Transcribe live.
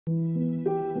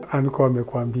uncle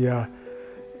amekwambia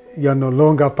you're no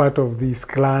longer part of this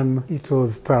clan, it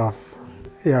was tough.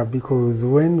 Yeah, because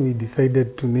when we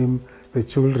decided to name the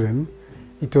children,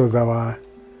 it was our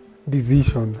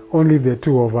decision, only the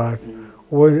two of us.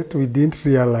 What we didn't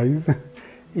realize,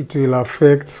 it will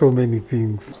affect so many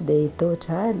things. They thought,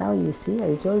 now you see,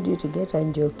 I told you to get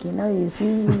Anjoki. Now you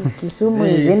see, Kisumu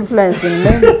is influencing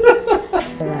them.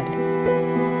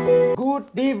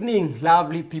 Good evening,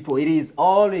 lovely people. It is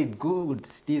always good.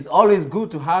 It is always good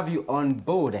to have you on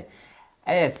board.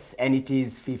 Yes, and it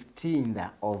is 15th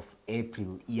of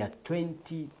April, year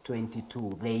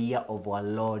 2022, the year of our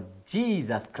Lord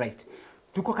Jesus Christ.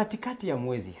 Tuko katikati ya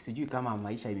mwezi. Sijui kama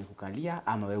maisha imekukalia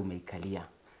ama wewe umeikalia.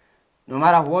 No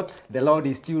matter what, the Lord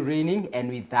is still reigning, and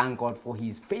we thank God for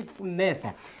His faithfulness.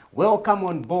 Welcome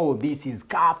on board. This is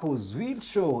Couples Will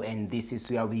Show, and this is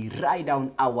where we write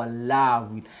down our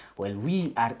love while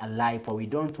we are alive, for we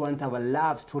don't want our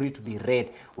love story to be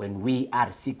read when we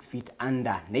are 6 feet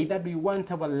under. Neither do we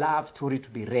want our love story to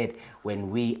be read when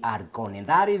we are gone. And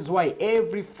that is why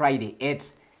every Friday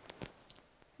at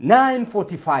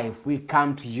 9:45 we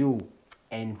come to you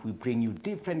and we bring you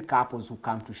different couples who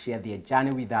come to share their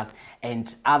journey with us,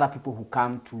 and other people who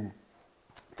come to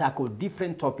tackle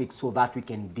different topics so that we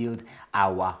can build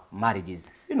our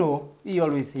marriages. You know, we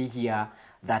always say here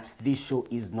that this show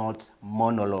is not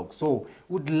monologue. So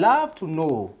would love to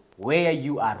know where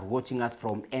you are watching us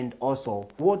from, and also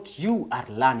what you are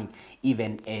learning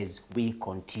even as we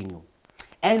continue.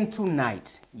 And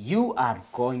tonight, you are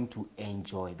going to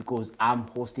enjoy, because I'm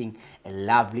hosting a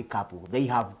lovely couple. They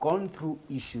have gone through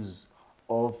issues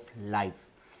of life.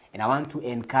 And I want to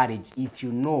encourage, if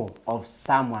you know of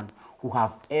someone who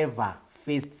have ever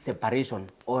faced separation,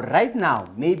 or right now,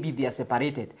 maybe they are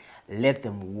separated, let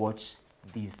them watch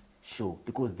this show.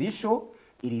 Because this show,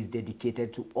 it is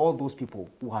dedicated to all those people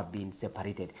who have been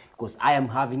separated. Because I am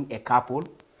having a couple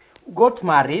who got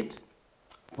married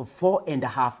for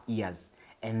 4.5 years.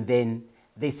 And then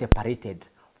they separated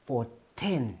for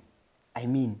 10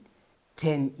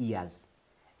 years.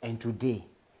 And today,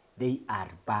 they are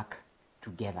back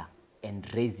together and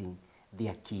raising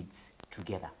their kids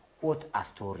together. What a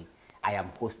story. I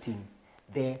am hosting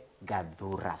the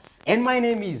Gathuras. And my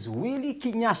name is Willie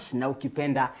Kinyash, na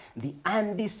ukipenda the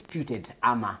undisputed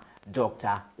ama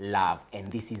Dr. Love.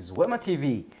 And this is Wema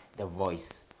Tv, the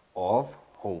voice of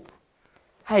hope.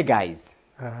 Hi guys.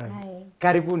 Hi.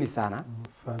 Karibuni sana.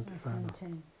 Asante sana.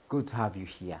 Good to have you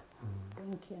here.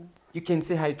 Thank you. You can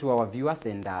say hi to our viewers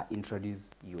and introduce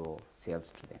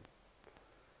yourselves to them.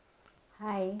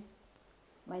 Hi,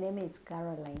 my name is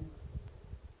Caroline,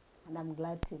 and I'm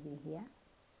glad to be here.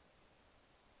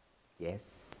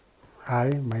 Yes. Hi,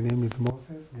 my name is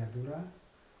Moses Gathuras,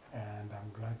 and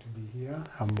I'm glad to be here.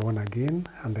 I'm born again,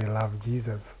 and I love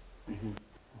Jesus.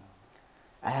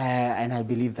 And I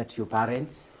believe that your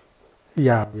parents?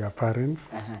 Yeah, we are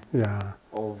parents. Yeah.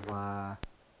 Of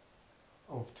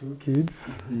 2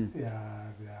 kids.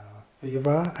 Yeah, they are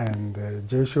Favor and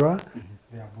Joshua.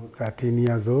 They are both 13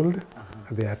 years old.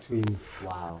 They are twins.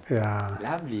 Wow. Yeah.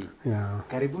 Lovely. Yeah.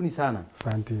 Karibuni sana.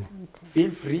 Santi.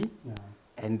 Feel free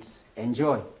and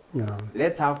enjoy. Yeah.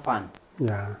 Let's have fun.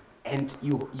 Yeah. And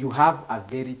you have a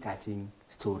very touching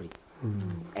story.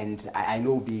 And I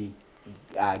know we'll be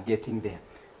getting there.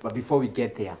 But before we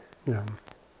get there, Yeah.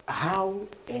 how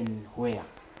and where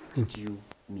did you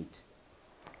meet?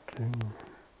 Okay.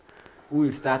 Who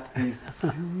will start this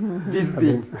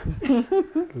thing?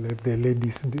 Let the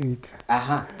ladies do it.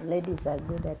 Ladies are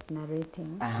good at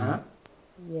narrating.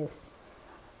 Yes.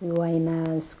 We were in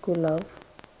a school of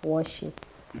worship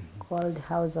called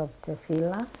House of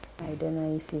Tefillah. I don't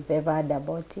know if you've ever heard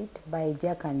about it, by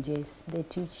Jack and Jace. They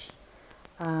teach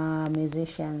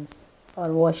musicians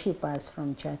or worshippers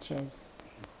from churches.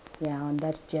 Yeah, on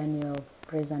that journey of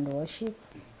praise and worship,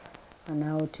 and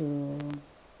how to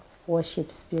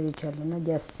worship spiritually, not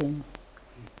just sing.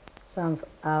 So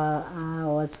I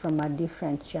was from a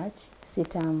different church,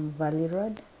 Sitam Valley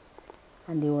Road,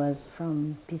 and he was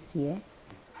from PCA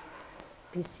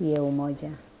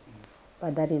Umoja.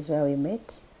 But that is where we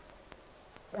met.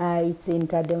 It's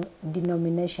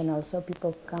interdenominational, so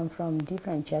people come from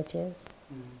different churches.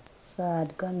 So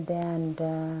I'd gone there, and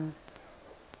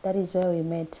that is where we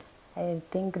met. I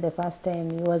think the first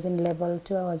time he was in level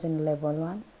 2, I was in level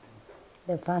 1.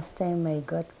 The first time I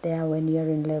got there, when you're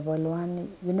in level 1,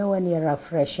 you know, when you're a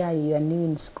fresher, you're new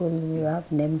in school, you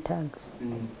have name tags.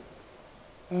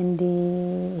 And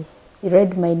he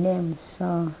read my name,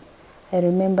 so I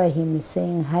remember him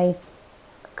saying, "Hi,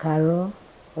 Caro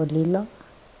Olilo,"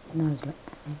 and I was like,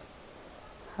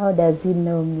 how does he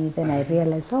know me? Then I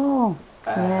realized, oh,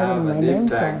 I have my name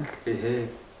tag.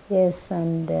 Yes,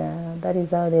 and that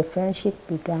is how the friendship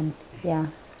began. Yeah,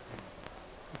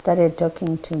 he started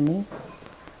talking to me,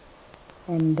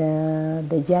 and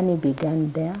the journey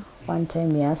began there. One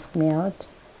time he asked me out.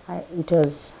 It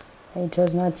was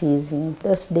not easy.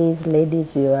 Those days,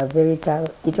 ladies, we were very tough.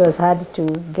 It was hard to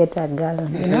get a girl,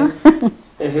 you know.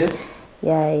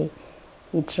 Yeah,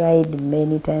 he tried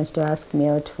many times to ask me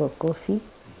out for coffee,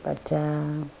 but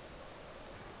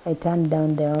I turned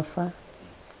down the offer.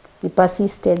 He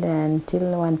persisted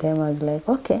until one time I was like,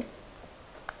 okay,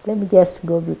 let me just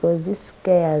go because this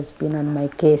guy has been on my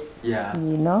case, you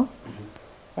know.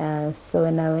 So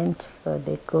when I went for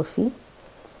the coffee,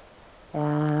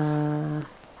 I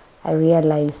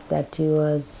realized that he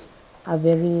was a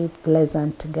very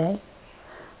pleasant guy,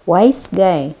 wise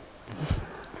guy.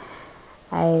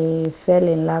 I fell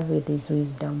in love with his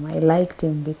wisdom. I liked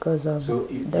him because of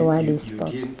the word he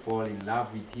spoke. You didn't fall in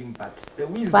love with him, but the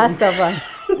wisdom. First of all,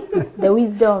 the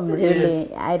wisdom, really.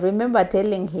 Yes. I remember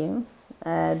telling him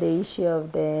the issue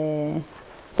of the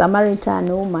Samaritan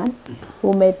woman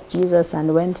who met Jesus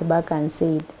and went back and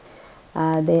said,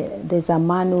 there's a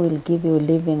man who will give you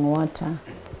living water.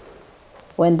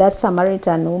 When that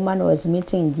Samaritan woman was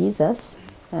meeting Jesus,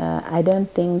 I don't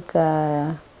think...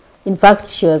 in fact,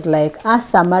 she was like, us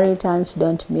Samaritans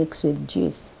don't mix with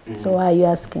Jews. So why are you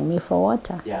asking me for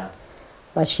water? Yeah.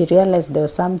 But she realized there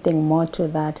was something more to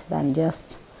that than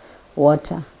just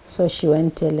water. So she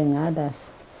went telling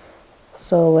others.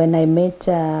 So when I met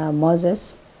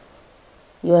Moses,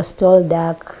 he was tall,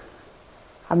 dark.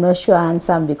 I'm not sure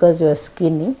handsome because he was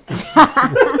skinny.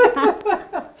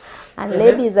 And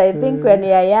ladies, I think when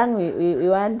we are young, we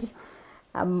want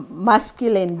a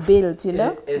masculine build, you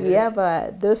know. We have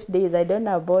those days. I don't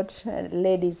know about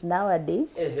ladies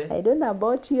nowadays. I don't know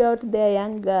about you out there,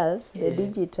 young girls, the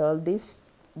digital,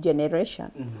 this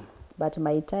generation. But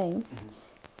my time,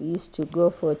 we used to go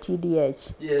for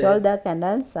TDH, tall, dark, and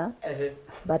handsome,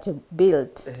 but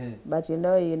built. But you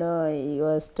know, he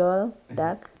was tall,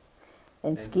 dark,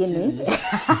 and skinny.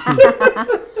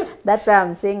 That's why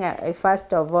I'm saying I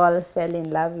first of all fell in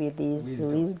love with his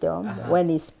wisdom when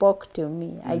he spoke to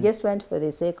me. I just went for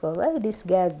the sake of, oh, this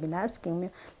guy has been asking me,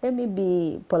 let me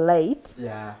be polite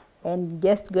and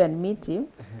just go and meet him.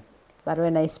 But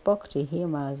when I spoke to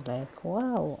him, I was like,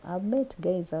 wow, I've met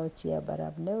guys out here, but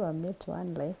I've never met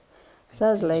one like. So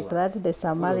I was like that, the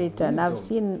Samaritan. I've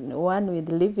seen one with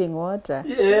living water.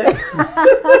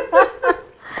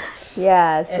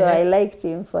 Yeah, so I liked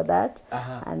him for that.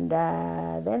 And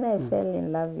then I fell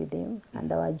in love with him, and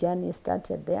our journey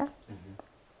started there.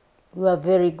 We were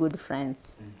very good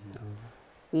friends.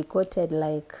 We courted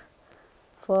like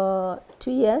for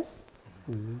 2 years.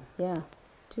 Yeah,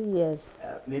 2 years.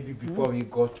 Maybe before we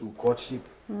go to courtship,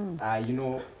 you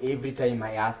know, every time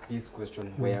I ask this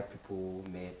question where people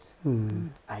met,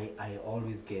 I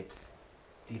always get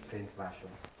different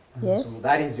versions. Yes. So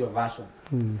that is your version.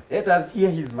 Let us hear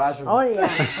his version. Oh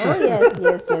yeah. Oh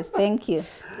yes. Thank you.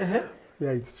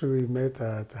 Yeah, it's true. We met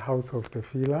at House of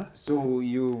Tefila. So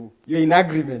you're in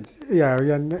agreement. Yeah,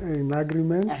 we are in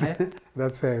agreement.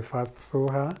 That's where I first saw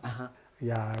her.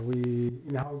 Yeah,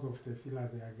 in House of Tefila,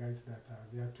 there are guys that are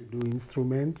there to do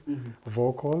instrument,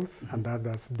 vocals, and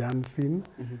others dancing.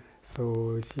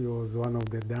 So she was one of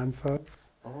the dancers.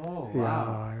 Oh,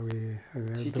 wow.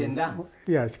 Yeah, she can dance?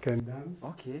 Yeah, she can dance.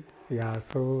 Okay. Yeah,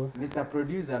 so... Mr.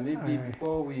 Producer, maybe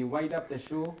before we wind up the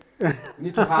show, we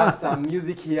need to have some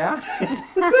music here.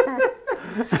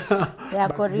 Yeah,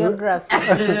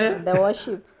 choreography, the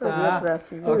worship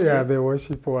choreography. Okay. Yeah, the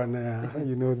worship one,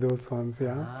 you know those ones,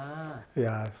 yeah.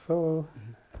 Yeah, so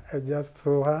I just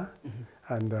saw her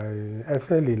and I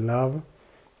fell in love.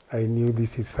 I knew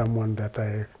this is someone that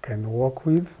I can work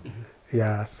with.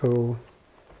 Yeah, so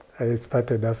I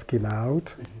started asking her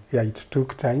out. Yeah, it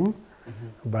took time,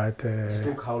 but... it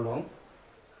took how long?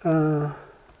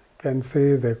 Can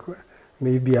say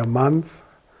maybe a month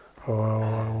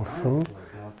or so.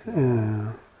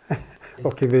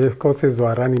 Okay, the courses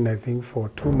were running, I think, for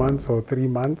 2 months or 3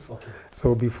 months. Okay.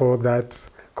 So before that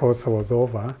course was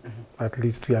over, at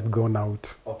least we had gone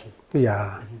out. Okay.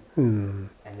 Yeah. And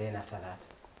then after that?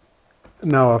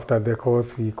 Now after the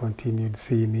course, we continued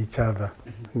seeing each other.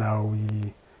 Now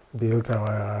we built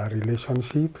our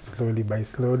relationship slowly by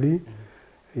slowly.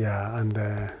 Yeah,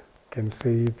 and can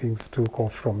say things took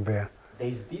off from there. There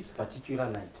is this particular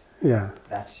night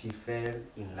that she fell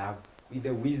in love with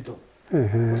the wisdom.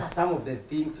 What are some of the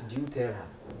things did you tell her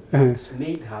that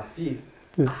made her feel,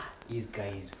 this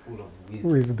guy is full of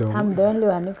wisdom? I'm the only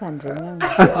one who can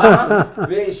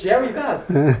remember. Share with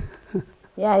us.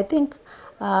 Yeah, I think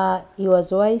He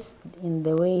was wise in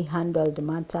the way he handled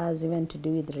matters, even to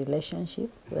do with relationship.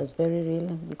 He was very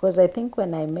real. Because I think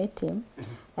when I met him,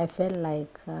 I felt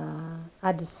like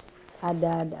I'd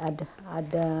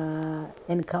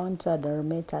encountered or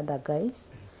met other guys.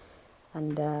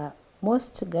 And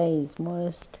most guys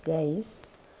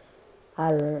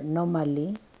are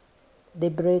normally, they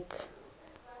break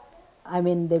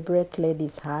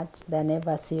ladies' hearts. They're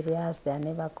never serious, they're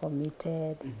never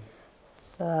committed.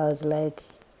 So I was like,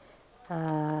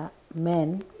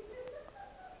 men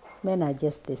are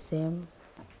just the same.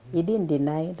 He didn't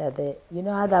deny that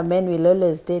other men will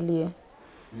always tell you,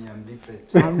 Me, I'm different.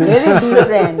 I'm very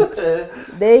different.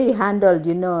 They handled,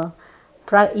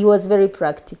 he was very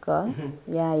practical,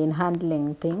 in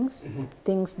handling things,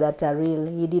 things that are real.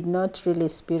 He did not really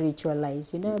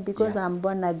spiritualize, because I'm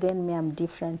born again, me, I'm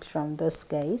different from those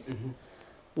guys.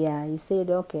 Yeah, he said,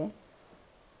 okay,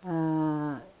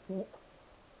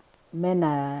 men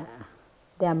are,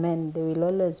 they are men, they will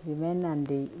always be men, and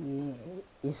he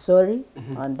is sorry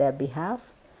on their behalf.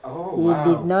 Oh, he wow.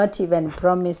 did not even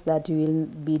promise that he will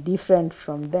be different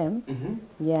from them.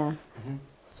 Yeah.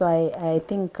 So I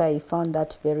think I found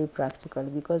that very practical,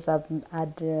 because I've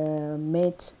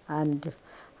met and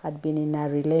had been in a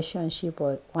relationship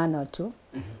or one or two.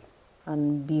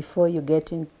 And before you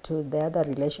get into the other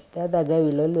relation, the other guy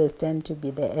will always tend to be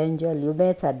the angel. You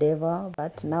met a devil,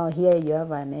 but now here you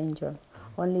have an angel.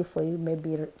 Only for you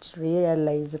maybe to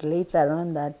realize later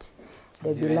on that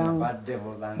they belong.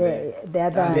 The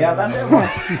other devil.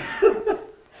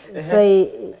 So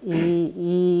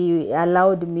he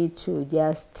allowed me to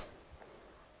just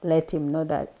let him know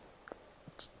that,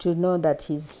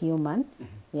 he's human,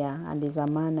 and he's a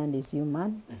man and he's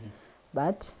human.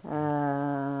 But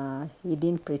he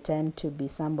didn't pretend to be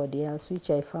somebody else, which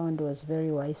I found was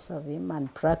very wise of him,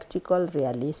 and practical,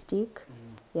 realistic.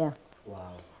 Yeah.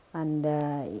 Wow. And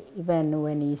even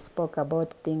when he spoke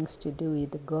about things to do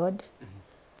with God,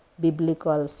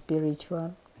 biblical,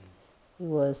 spiritual, he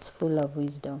was full of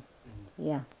wisdom.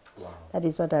 Yeah. Wow. That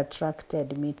is what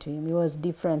attracted me to him. He was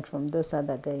different from those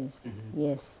other guys.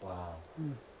 Yes. Wow.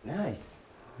 Nice.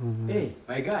 Hey,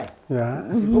 my guy. Yeah.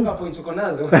 Sipoka points uko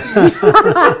nazo.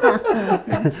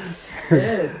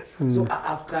 Yes. So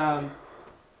after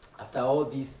all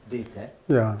these dates, at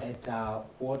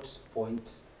what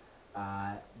point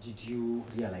did you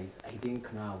realize, I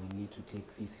think now we need to take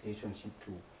this relationship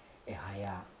to a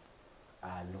higher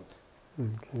note?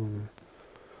 Okay.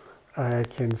 I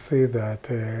can say that,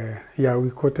 we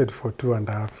courted for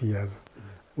 2.5 years.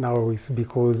 Now it's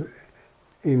because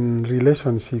in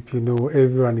relationship,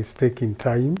 everyone is taking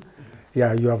time.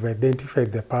 Yeah, you have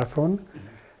identified the person,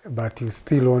 but you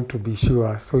still want to be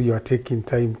sure, so you are taking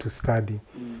time to study.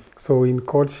 So in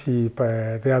courtship,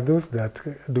 there are those that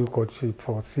do courtship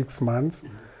for 6 months,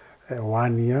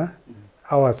 1 year.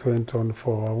 Ours went on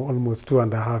for almost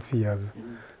 2.5 years.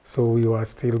 So we were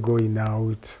still going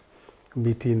out,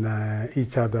 meeting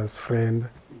each other's friend,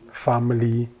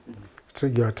 family.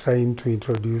 You are trying to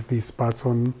introduce this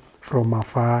person from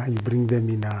afar. You bring them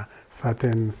in a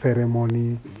certain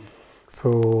ceremony.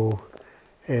 So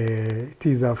it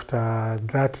is after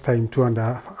that time,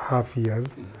 2.5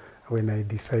 years, when I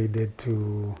decided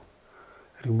to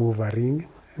remove a ring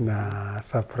and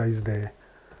surprise the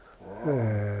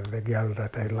girl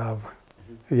that I love.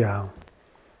 Yeah.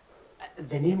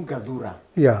 The name Gathura.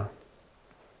 Yeah.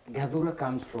 Gathura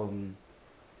comes from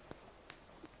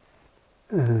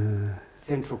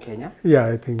Central Kenya. Yeah,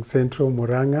 I think Central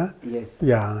Murang'a. Yes.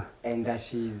 Yeah. And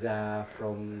she's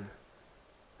from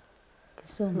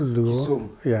Kisumu. Kisumu.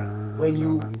 Yeah.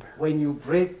 When you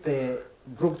broke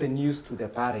the news to the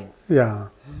parents. Yeah.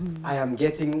 I am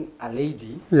getting a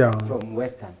lady from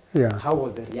Western. Yeah. How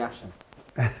was the reaction?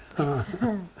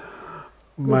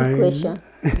 Good question.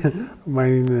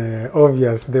 Mine,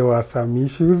 obvious, there were some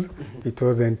issues. It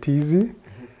wasn't easy,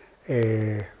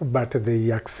 but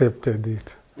they accepted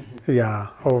it. Yeah,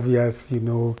 obvious,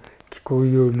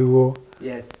 Kikuyu, Luo.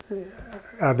 Yes.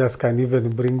 Others can even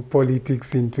bring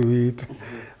politics into it.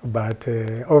 But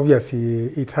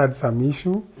obviously, it had some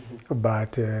issue.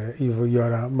 But if you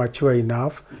are mature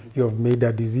enough, you have made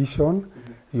a decision,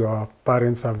 your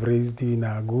parents have raised you in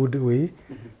a good way,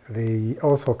 they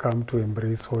also come to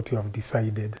embrace what you have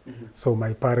decided. So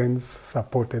my parents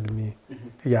supported me.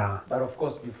 Yeah. But of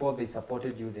course, before they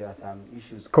supported you, there were some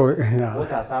issues. Yeah.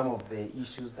 What are some of the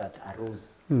issues that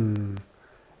arose?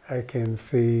 I can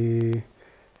say,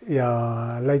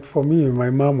 like for me, my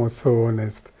mom was so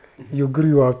honest. You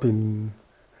grew up in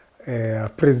a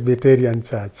Presbyterian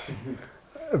church.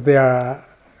 There are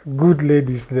good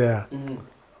ladies there.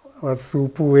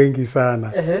 Wasupu wengi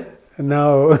sana.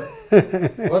 Now,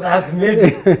 What has made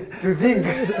you to think?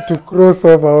 to cross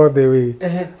over all the way.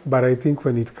 But I think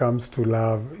when it comes to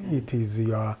love, it is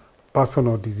your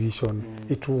personal decision.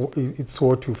 It's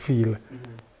what you feel.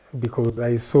 Because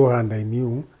I saw her and I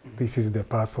knew this is the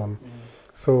person.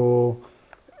 So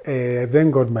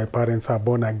thank God my parents are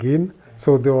born again.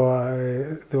 So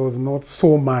there was not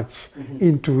so much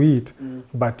into it,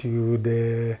 but you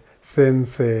would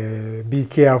sense, be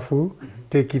careful,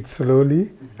 take it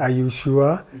slowly, are you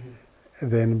sure?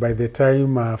 Then by the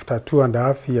time after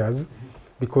 2.5 years,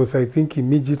 because I think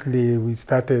immediately we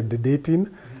started dating,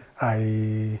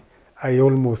 I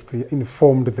almost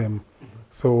informed them.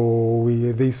 So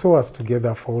they saw us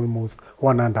together for almost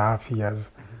 1.5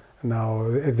 years. Now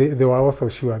they were also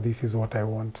sure this is what I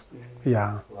want.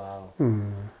 Yeah. Wow.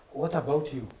 What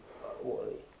about you?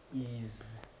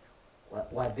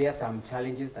 Were there some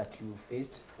challenges that you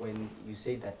faced when you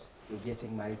say that you're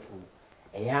getting married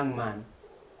to a young man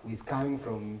who is coming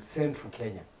from central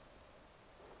Kenya?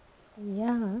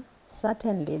 Yeah,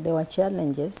 certainly there were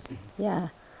challenges. Yeah.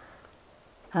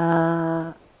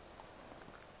 In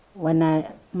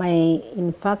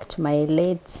fact, my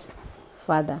late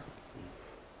father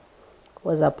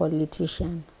was a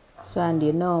politician. So, and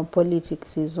you know,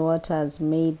 politics is what has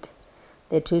made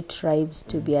the two tribes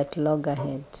to be at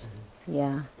loggerheads.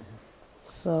 Yeah.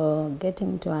 So,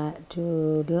 getting to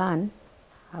learn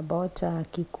about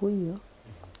Kikuyu,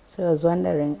 so I was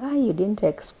wondering, you didn't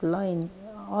explain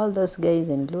all those guys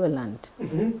in Luoland.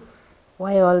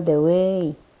 Why all the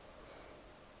way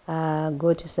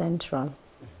go to Central?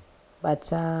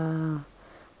 But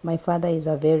my father is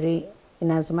a very, in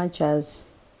as much as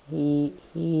he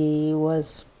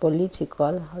was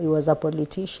political, he was a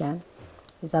politician,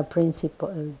 he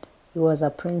was a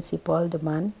principled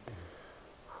man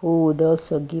who would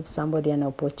also give somebody an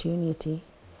opportunity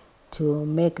to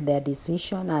make their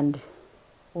decision. And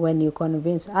when you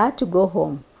convince, I had to go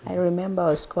home. I remember I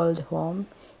was called home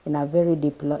in a very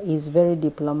he's very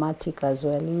diplomatic as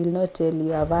well. He will not tell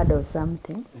you I've heard of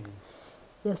something.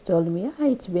 Just told me,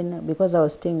 it's been, because I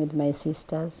was staying with my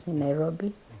sisters in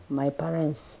Nairobi. My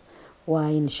parents were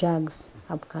in Shags,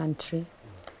 up country.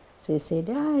 So he said,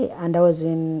 and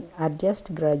I'd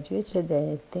just graduated,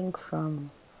 I think, from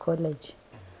college.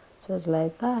 So I was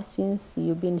like, since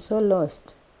you've been so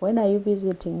lost, when are you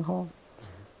visiting home?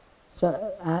 So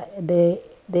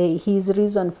his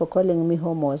reason for calling me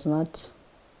home was not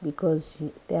because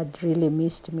they had really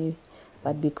missed me,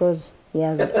 but because he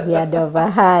had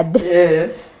overheard.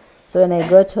 Yes. So when I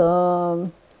got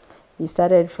home, he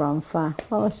started from far.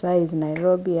 So is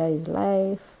Nairobi, is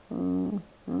life, and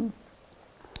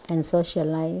social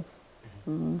life.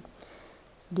 Do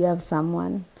you have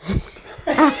someone?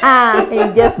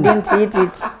 He just didn't hit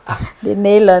it, the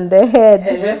nail on the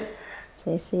head.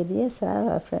 So I said, yes, I have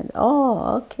a friend.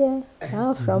 Oh, okay.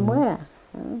 From where?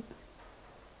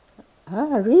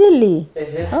 Really?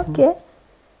 Okay.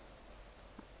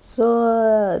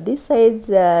 So this side,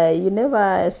 you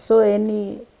never saw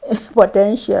any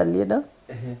potential,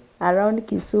 around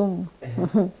Kisumu.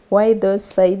 Why those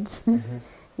sides?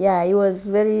 Yeah, he was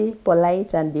very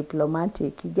polite and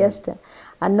diplomatic. He just,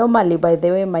 and normally, by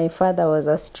the way, my father was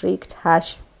a strict,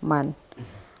 harsh man.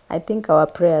 I think our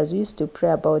prayers, we used to pray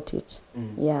about it.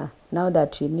 Yeah, now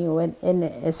that we knew, and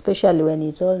especially when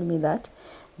he told me that,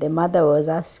 the mother was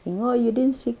asking, you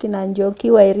didn't see Kinanjoki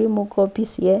Wairimu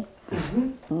copies here?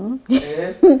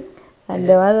 And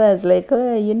the mother was like,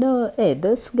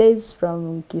 those guys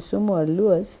from Kisumu or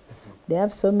Luos, they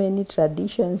have so many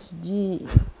traditions. Gee,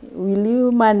 will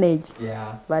you manage?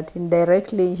 Yeah. But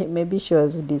indirectly, maybe she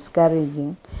was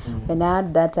discouraging. When I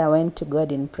had that, I went to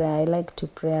God in prayer. I like to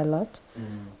pray a lot.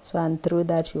 So, and through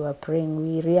that, we were praying.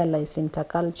 We realized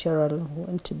intercultural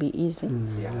won't be easy.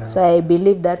 So I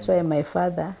believe that's why my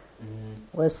father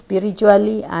was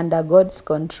spiritually under God's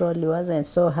control. He wasn't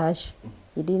so harsh.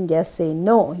 He didn't just say,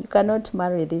 no, you cannot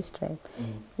marry this tribe.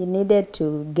 He needed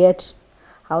to get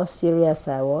how serious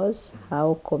I was,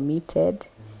 how committed.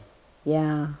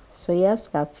 Yeah. So he asked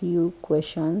a few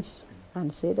questions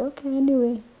and said, okay,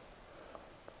 anyway,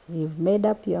 you've made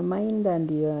up your mind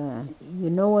and you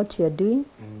know what you're doing,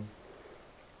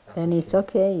 then it's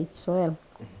okay, it's well.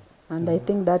 And I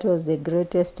think that was the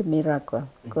greatest miracle,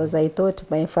 because I thought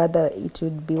my father, it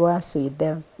would be worse with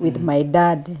them, with my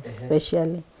dad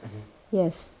especially.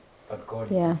 Yes. But God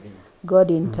intervened.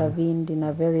 God intervened in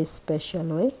a very special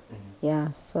way.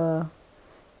 Yeah, so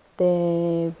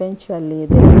eventually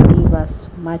they didn't give us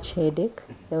much headache.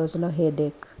 There was no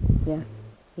headache. Yeah.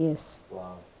 Yes.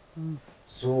 Wow.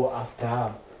 So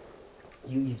after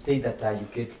you said that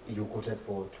you courted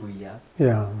for 2 years.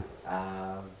 Yeah.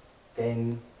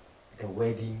 Then the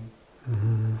wedding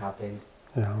happened.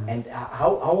 Yeah. And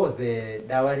how was the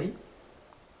dowry?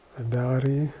 The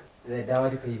dowry. The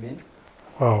dowry payment?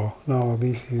 Wow. No,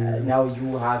 this is. Now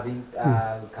you having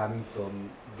coming from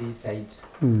this side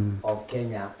of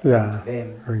Kenya Yeah. and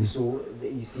them, Really. so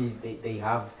you see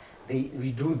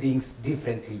we do things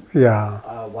differently.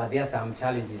 Yeah. Were there some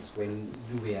challenges when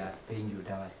you were paying your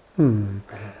dowry?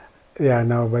 Yeah,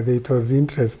 no, but it was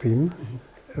interesting.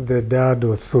 The dad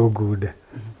was so good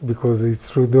because it's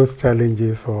through those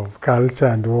challenges of culture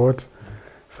and what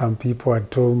some people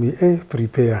had told me, hey,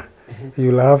 prepare.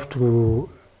 You'll have to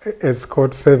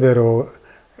escort several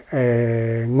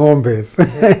ngombes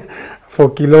for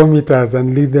kilometers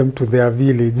and lead them to their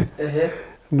village.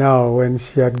 Now, when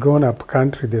she had gone up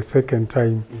country the second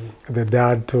time, the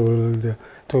dad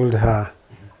told her,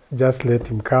 just let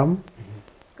him come.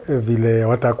 Vile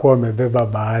watakuwa wamebeba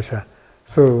bahasha.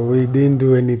 So we didn't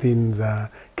do anything,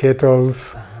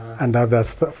 kettles and other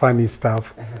funny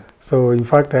stuff. So in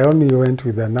fact, I only went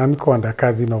with an uncle and a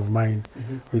cousin of mine.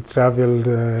 We traveled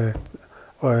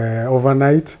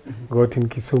overnight, got in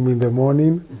Kisumu in the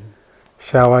morning,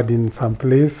 showered in some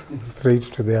place, straight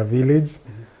to their village.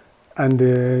 And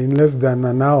in less than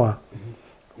an hour,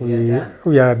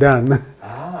 we are done.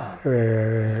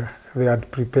 They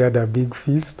had prepared a big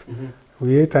feast.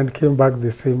 We ate and came back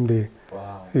the same day.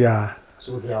 Wow. Yeah.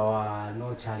 So there were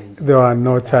no challenges? There were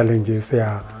no challenges,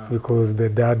 yeah, because the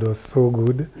dad was so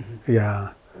good.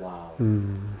 Yeah. Wow.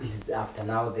 This is after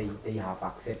now they have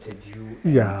accepted you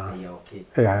and Yeah. they are okay.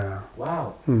 Yeah.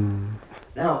 Wow.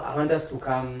 Now I want us to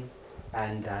come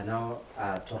and now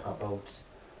talk about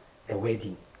the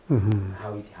wedding,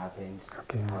 how it happened,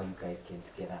 how you guys came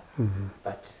together.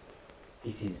 But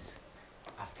this is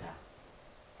after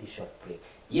the short break.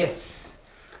 Yes,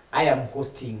 I am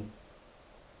hosting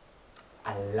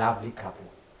a lovely couple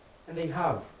and they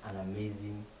have an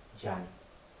amazing journey.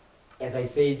 As I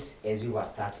said, as we were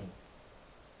starting,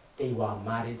 they were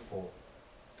married for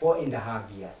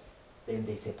 4.5 years, then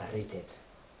they separated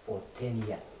for 10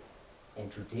 years, and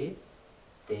today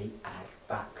they are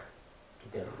back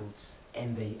to the roots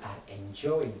and they are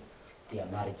enjoying their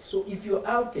marriage. So if you're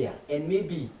out there and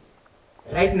maybe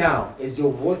right now as you're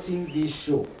watching this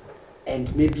show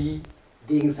and maybe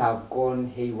things have gone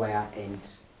haywire and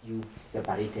you've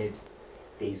separated,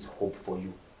 there is hope for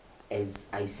you. As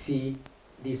I see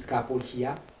this couple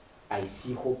here, I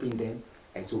see hope in them,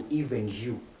 and so even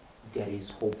you, there is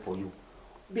hope for you.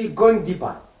 Be going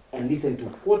deeper and listen to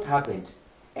what happened,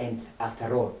 and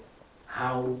after all,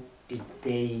 how did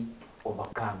they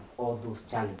overcome all those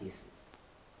challenges.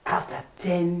 After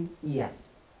 10 years,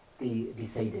 they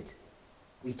decided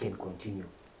we can continue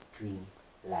doing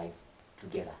life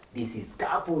together. This is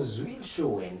Couples Real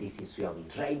Show, and this is where we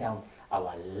write down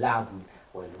our love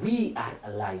when we are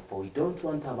alive, for we don't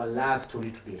want our love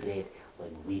story to be read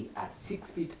when we are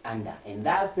 6 feet under. And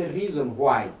that's the reason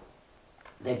why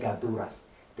the Gathuras,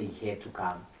 they had to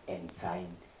come and sign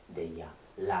their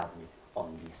love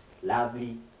on this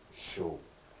lovely show.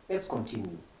 Let's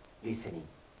continue listening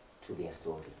to their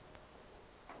story.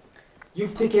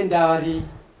 You've taken dowry.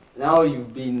 Now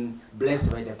you've been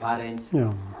blessed by the parents,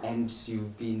 and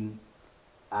you've been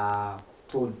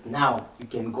told now you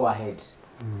can go ahead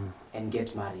and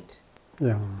get married.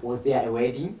 Yeah. Was there a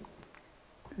wedding?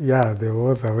 Yeah, there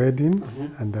was a wedding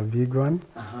and a big one,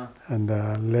 and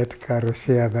let Caro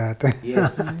share that.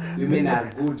 Yes, women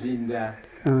are good in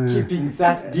keeping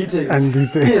such details. And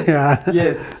details, yes.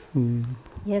 Yes.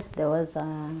 Yes, there was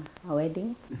a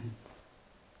wedding.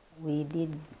 We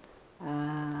did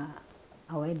a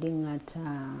wedding at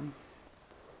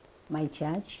my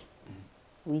church,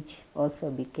 which also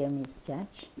became his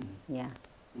church. Yeah.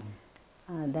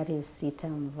 That is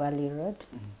Sitam Valley Road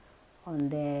on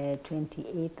the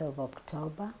 28th of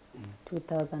October,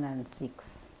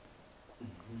 2006.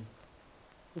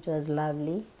 It was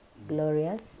lovely,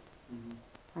 glorious,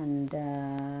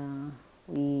 and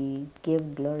we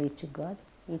gave glory to God.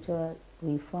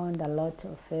 We found a lot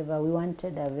of favor. We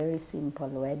wanted a very simple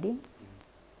wedding,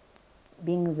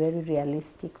 being very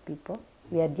realistic people.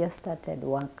 We had just started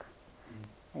work,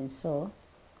 and so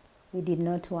we did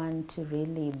not want to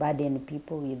really burden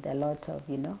people with a lot of,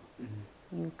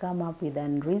 you come up with an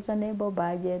unreasonable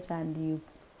budget and you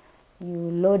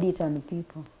load it on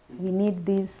people. We need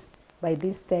this by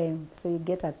this time, so you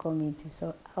get a committee.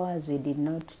 So ours, we did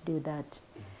not do that.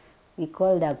 We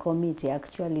called a committee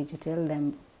actually to tell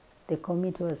them the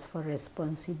committee was for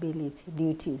responsibility,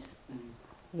 duties.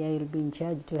 Yeah, you'll be in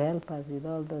charge to help us with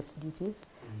all those duties.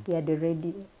 We had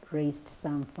already raised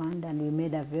some fund and we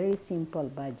made a very simple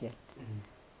budget.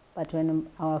 But when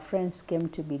our friends came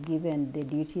to be given the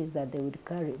duties that they would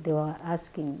carry, they were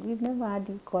asking, we've never had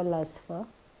you call us for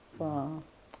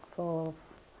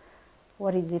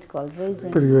what is it called,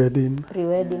 raising?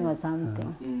 Pre-wedding Or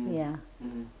something, yeah.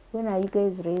 When are you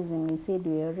guys raising? We said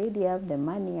we already have the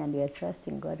money and we are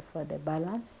trusting God for the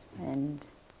balance. And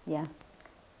yeah,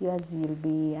 yours will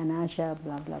be an usher,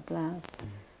 blah, blah, blah.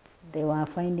 They were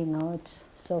finding out,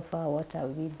 so far, what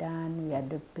have we done? We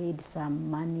had paid some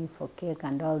money for cake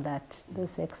and all that,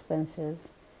 those expenses.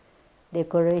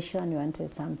 Decoration, we wanted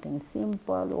something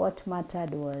simple. What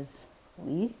mattered was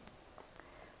we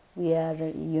are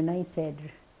united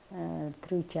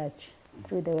through church,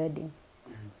 through the wedding.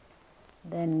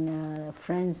 Then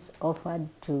friends offered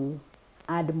to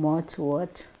add more to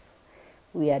what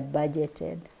we had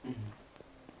budgeted.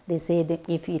 They said,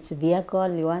 if it's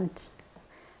vehicle you want,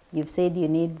 you've said you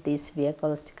need these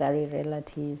vehicles to carry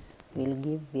relatives, we'll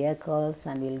give vehicles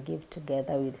and we'll give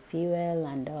together with fuel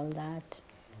and all that.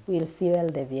 We'll fuel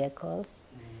the vehicles.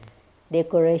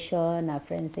 Decoration, our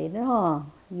friend said, no,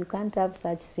 you can't have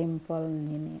such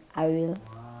simple, I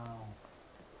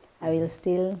will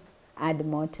still add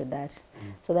more to that.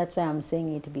 So that's why I'm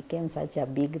saying it became such a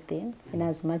big thing, in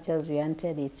as much as we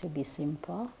wanted it to be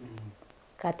simple,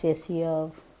 courtesy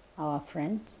of our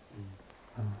friends.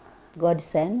 God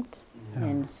sent,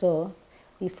 and so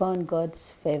we found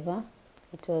God's favor.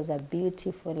 It was a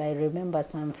beautiful, I remember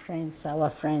some friends, our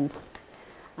friends,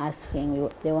 asking,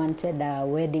 they wanted a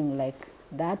wedding like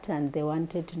that and they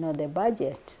wanted to know the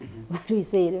budget. But we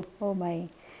said, oh my,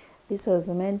 this was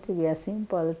meant to be a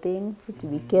simple thing.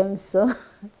 It became so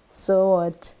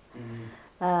what?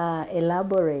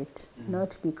 Elaborate,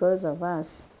 not because of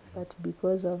us, but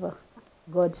because of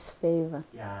God's favor.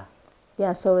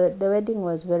 Yeah, so the wedding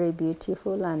was very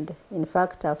beautiful, and in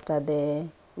fact, after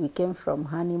we came from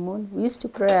honeymoon, we used to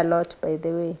pray a lot, by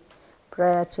the way,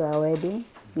 prior to our wedding,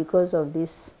 because of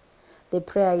this. The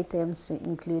prayer items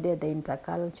included the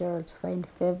intercultural to find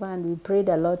favor, and we prayed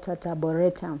a lot at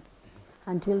Arboretum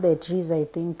until the trees, I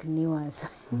think, knew us.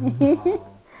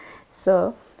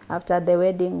 So after the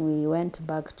wedding, we went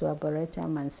back to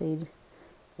Arboretum and said,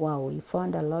 wow, we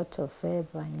found a lot of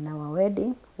favor in our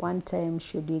wedding. One time,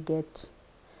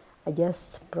 I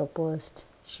just proposed,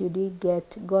 should we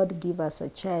get, God give us a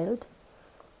child?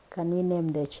 Can we name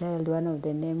the child? One of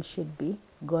the names should be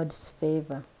God's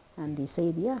favor. And he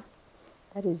said, yeah,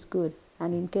 that is good.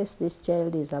 And in case this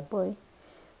child is a boy,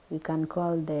 we can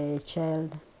call the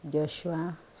child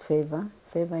Joshua Favor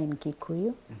in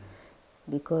Kikuyu,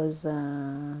 because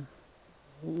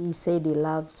he said he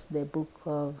loves the book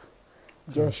of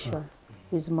Joshua.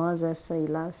 He's Moses, so he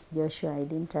loves Joshua. I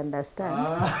didn't understand.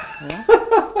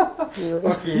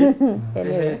 Okay.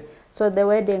 Anyway, so the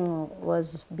wedding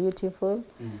was beautiful.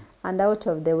 And out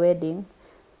of the wedding,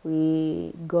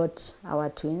 we got our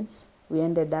twins. We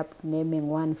ended up naming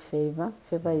one Favor.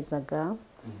 Favor is a girl,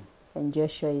 and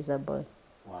Joshua is a boy.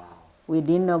 Wow. We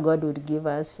didn't know God would give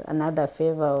us another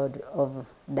Favor of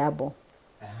double.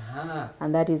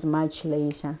 And that is much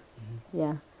later.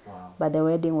 Yeah. Wow. But the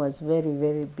wedding was very,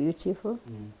 very beautiful.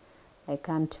 I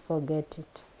can't forget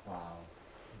it. Wow.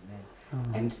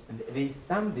 Amen. And there is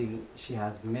something she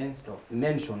has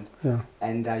mentioned,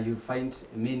 and you find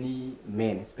many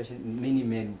men, especially many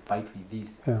men who fight with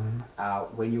this.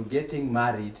 When you're getting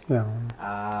married,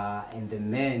 and the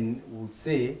men would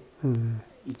say,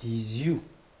 it is you,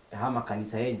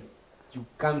 you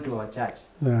come to our church.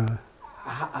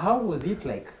 How was it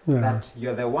like that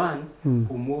you're the one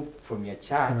who moved from your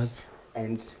church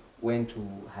and went to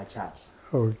her church?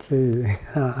 Okay.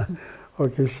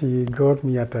 Okay, she got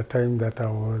me at a time that I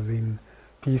was in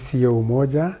PCO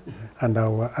Umoja, and I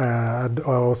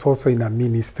was also in a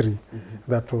ministry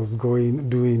that was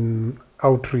doing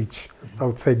outreach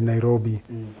outside Nairobi.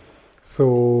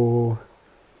 So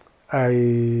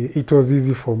it was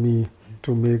easy for me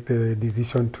to make the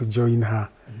decision to join her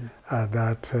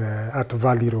at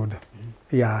Valley Road.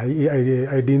 Yeah,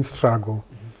 I didn't struggle.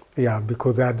 Yeah,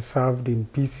 because I had served in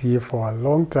PCA for a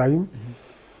long time.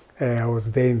 I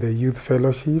was there in the youth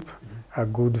fellowship, a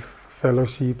good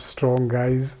fellowship, strong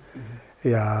guys.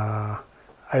 Yeah,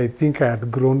 I think I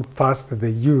had grown past the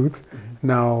youth.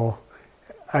 Now,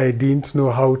 I didn't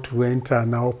know how to enter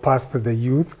now past the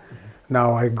youth.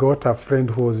 Now, I got a friend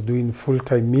who was doing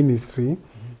full-time ministry,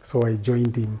 so I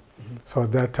joined him. So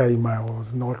at that time, I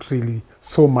was not really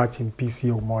so much in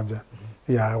PCO Umoja.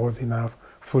 Yeah, I was in a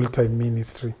full-time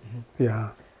ministry. Yeah.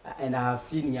 And I have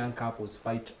seen young couples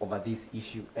fight over this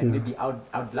issue. And maybe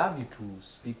I'd love you to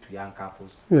speak to young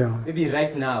couples. Yeah. Maybe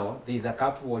right now, there's a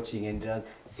couple watching and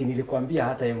si nilikwambia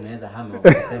hata yeye unaweza hama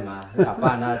ukasema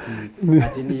hapana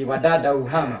ati ni wadada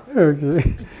uhama. Okay.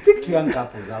 Speak to young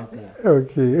couples out there.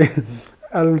 Okay.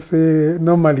 I'll say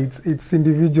normally it's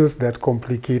individuals that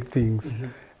complicate things.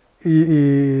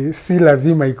 Si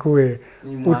lazima ikuwe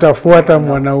utafuata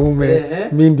mwanaume,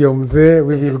 mi ndio mzee,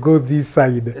 we will go this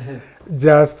side.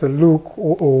 Just look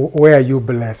where are you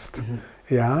blessed.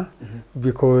 Yeah,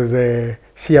 because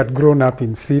she had grown up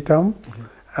in Sitam.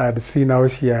 I'd seen how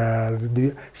she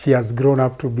has grown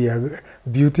up to be a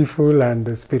beautiful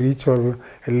and spiritual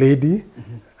lady.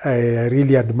 I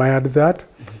really admired that.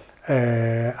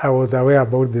 I was aware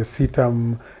about the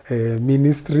Sitam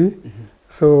ministry.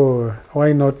 So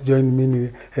why not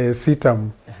join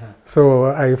Sitam? So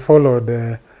I followed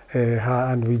her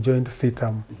and we joined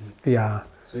Sitam. Yeah.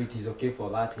 So it is okay for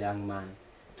that young man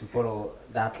to follow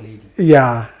that lady?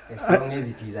 Yeah. As long as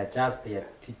it is a church they are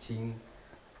teaching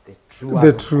the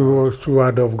true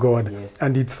word of God. Yes.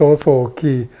 And it's also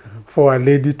okay for a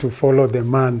lady to follow the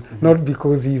man, not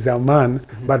because he's a man,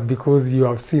 but because you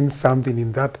have seen something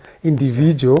in that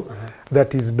individual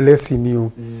that is blessing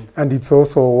you. And it's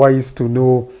also wise to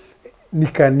know ni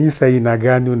kanisa ina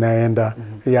gani unaenda.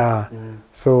 Yeah.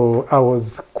 So I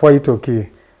was quite okay.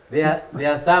 There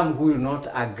are some who will not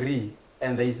agree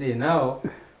and they say now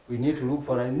we need to look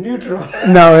for a neutral.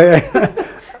 Now,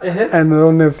 and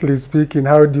honestly speaking,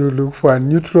 how do you look for a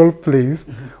neutral place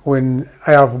when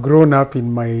I have grown up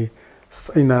in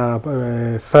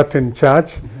a certain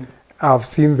church? I've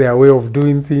seen their way of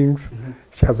doing things.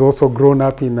 She has also grown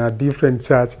up in a different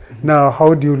church. Now,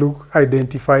 how do you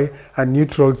identify a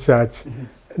neutral church?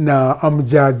 Now,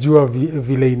 amjajua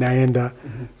vile inaenda.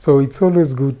 So it's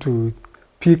always good to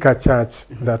pick a church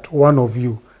that one of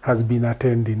you has been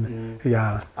attending.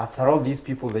 Yeah. After all, these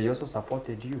people, they also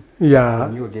supported you. Yeah.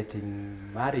 When you were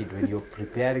getting married, when you're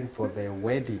preparing for the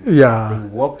wedding, yeah. They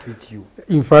worked with you.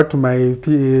 In fact, my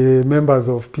members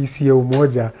of PCA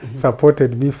Umoja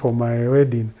supported me for my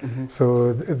wedding.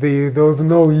 So there was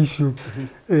no issue.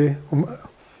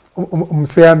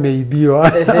 Msea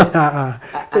meibiwa.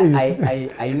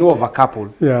 I know of a couple.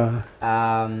 Yeah.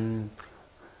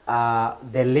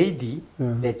 The lady,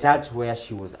 the church where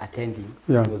she was attending,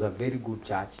 it was a very good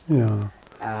church. Yeah.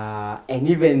 And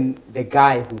even the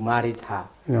guy who married her,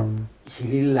 he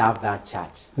really loved that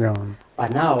church. Yeah.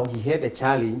 But now he had a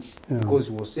challenge because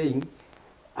he was saying,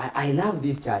 I love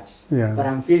this church, but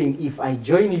I'm feeling if I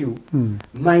join you,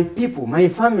 my people, my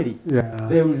family,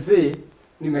 they will say,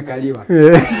 nimekaliwa.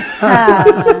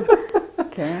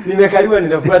 Nimekaliwa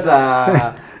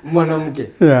ninafuata mwanamke.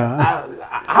 Yeah.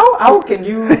 How can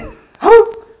you,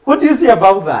 what do you say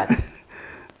about that?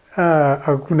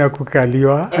 Hakuna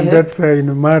kukaliwa, and that's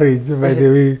in marriage, by the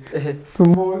way,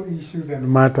 small issues and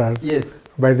matters,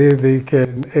 by the way, they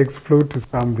can explode to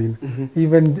something,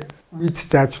 even which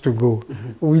church to go,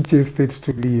 which estate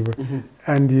to live,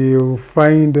 and you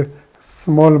find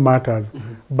small matters,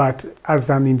 but as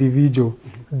an individual,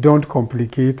 don't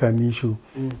complicate an issue.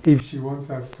 If she wants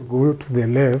us to go to the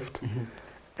left,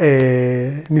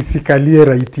 nisikalie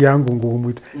right yangu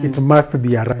ngumu. It must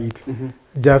be a right.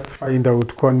 Just find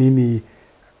out kwa nini,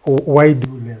 why do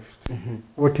left?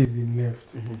 What is in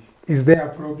left? Is there a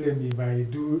problem if I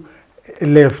do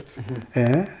left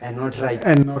and not right?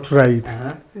 And not right.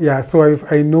 Yeah, so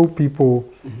if I know people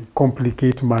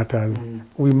complicate matters,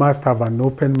 we must have an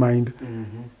open mind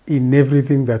in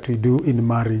everything that we do in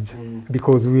marriage,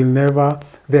 because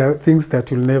there are things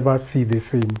that you'll never see the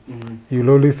same. You'll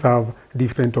always have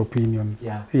different opinions.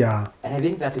 Yeah. And I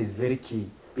think that is very key,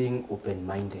 being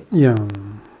open-minded. Yeah.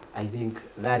 I think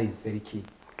that is very key.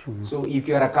 True. So if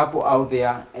you're a couple out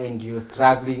there and you're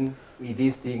struggling with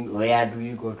this thing, where do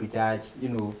you go to church? You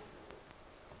know,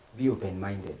 be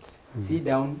open-minded. Sit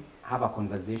down, have a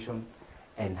conversation,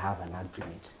 and have an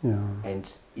agreement. Yeah.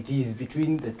 And it is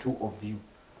between the two of you.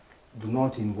 Do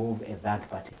not involve a third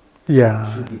party. Yeah.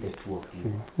 It should be the two of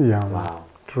you. Yeah. Wow.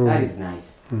 True. That is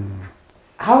nice.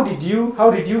 How did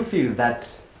you feel that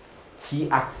he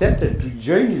accepted to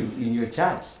join you in your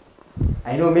church?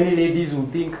 I know many ladies who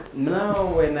think, now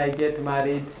when I get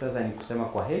married, sasa ni kusema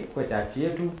kwa church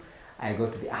yetu, I go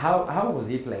to the... How was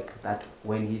it like that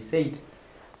when he said,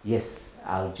 yes,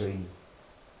 I'll join you?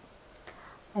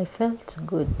 I felt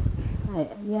good.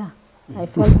 I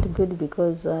felt good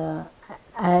because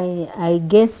I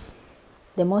guess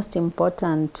the most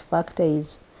important factor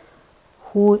is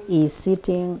who is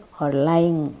sitting or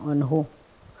lying on who,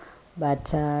 but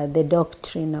the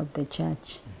doctrine of the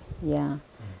church. Yeah.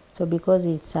 So because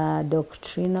it's a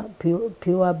doctrine,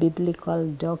 pure biblical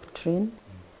doctrine,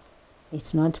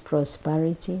 it's not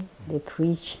prosperity. They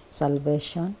preach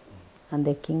salvation and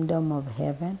the kingdom of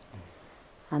heaven.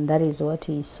 And that is what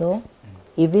he saw.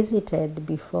 He visited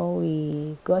before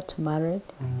we got married.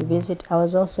 I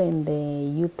was also in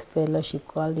the youth fellowship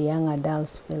called Young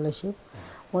Adults Fellowship.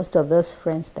 Most of those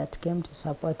friends that came to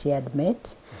support he had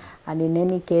met. And in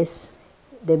any case,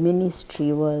 the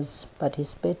ministry was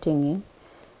participating in.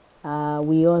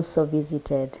 We also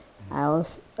visited.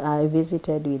 I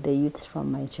visited with the youths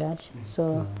from my church.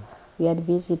 So we had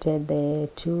visited the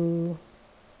two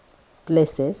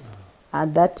places.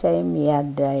 At that time, he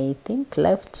had, I think,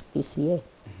 left PCA.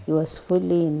 He was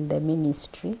fully in the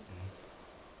ministry.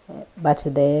 But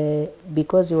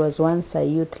because he was once a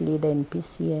youth leader in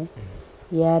PCA,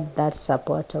 he had that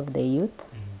support of the youth.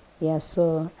 Yeah,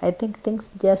 so I think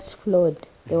things just flowed.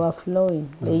 They were flowing.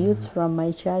 The youths from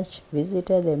my church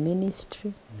visited the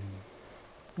ministry.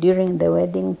 During the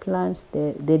wedding plans,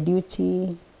 the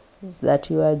duties that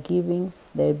you are giving,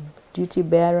 the duty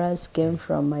bearers came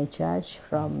from my church,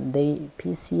 from the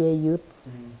PCA youth.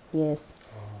 Yes.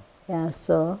 Yeah,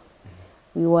 so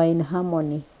we were in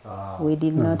harmony. We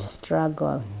did not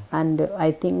struggle. And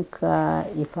I think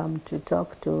if I'm to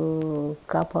talk to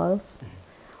couples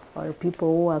or people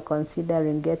who are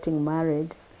considering getting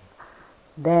married,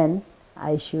 then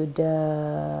I should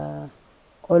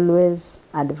always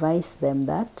advise them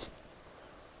that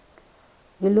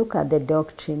you look at the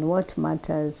doctrine, what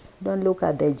matters. Don't look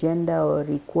at the gender or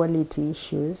equality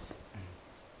issues,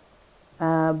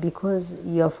 because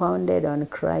you're founded on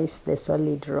Christ, the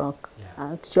solid rock.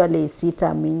 Actually,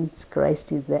 CITA means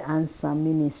Christ is the answer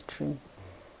ministry.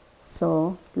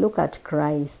 So look at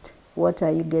Christ. What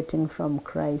are you getting from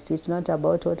Christ? It's not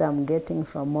about what I'm getting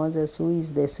from Moses, who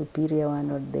is the superior one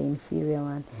or the inferior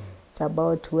one. It's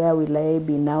about where will I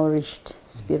be nourished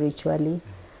spiritually.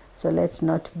 So let's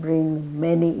not bring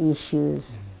many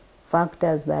issues,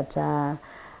 factors that are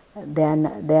they're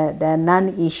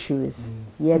non-issues,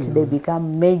 yet they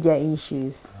become major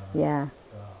issues. Yeah.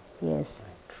 Yes.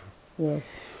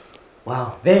 Yes.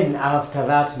 Wow. Then after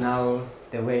that, now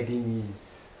the wedding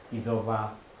is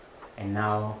over, and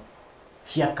now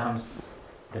here comes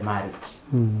the marriage.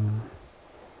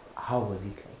 How was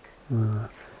it like?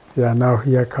 Yeah, now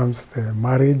here comes the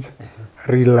marriage.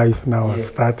 Real life now has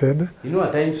started. You know,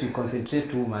 at times we concentrate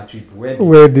too much with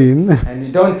wedding. And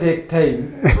we don't take time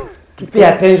to pay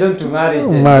attention to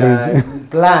marriage.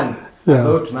 And plan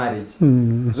about marriage.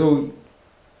 So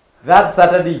that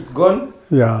Saturday it's gone.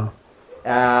 Yeah.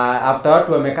 After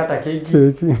watu wamekata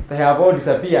keki, they have all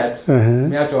disappeared.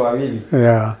 Miato wawili.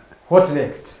 Yeah. What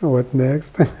next? What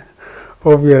next?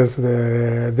 Obvious,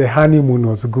 the honeymoon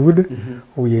was good.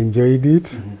 We enjoyed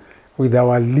it with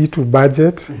our little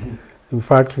budget. In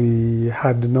fact, we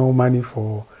had no money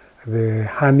for the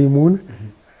honeymoon.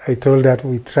 I told that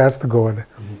we trust God.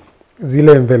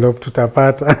 Zile envelope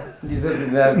tutapata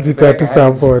zitatu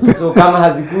support. So kama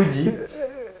hazikuji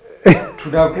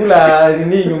tunakula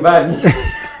nini nyumbani.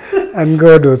 And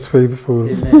God was faithful.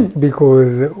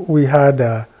 Because we had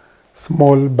a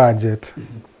small budget.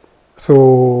 So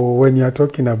when you are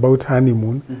talking about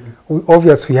honeymoon,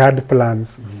 obviously we had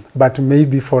plans, but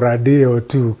maybe for a day or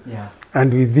two,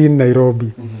 and within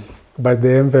Nairobi. But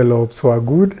the envelopes were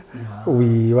good.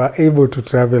 We were able to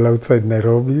travel outside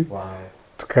Nairobi.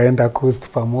 Tukaenda coast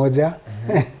pamoja,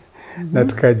 na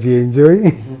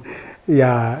tukajienjoy.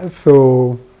 Yeah,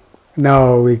 so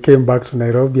now we came back to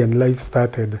Nairobi and life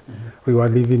started. We were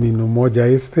living in Umoja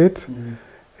Estate,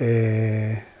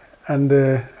 and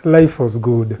life was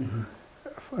good.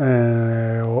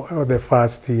 The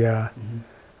first year,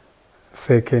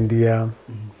 second year,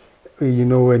 you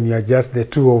know, when you are just the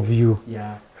two of you,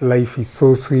 life is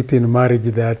so sweet in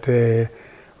marriage that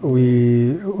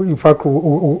in fact,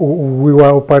 we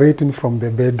were operating from the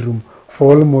bedroom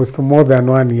for almost more than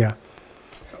 1 year.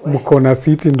 Mko na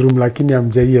sitting room lakini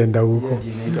hamjaienda huko.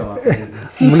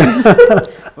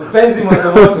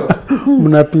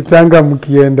 Mnapitanga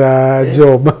mkienda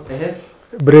job.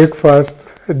 Breakfast,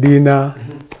 dinner,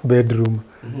 bedroom.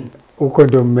 Huko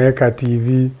ndio mmeweka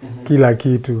TV, kila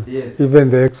kitu.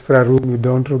 Even the extra room you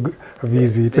don't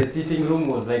visit. The sitting room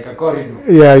was like a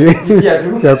corridor.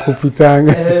 Ya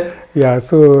kupitanga. Yeah,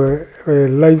 so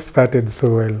life started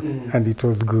so well, and it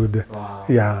was good. Wow.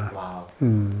 Yeah. Wow.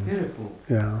 Beautiful.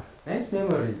 Yeah. Nice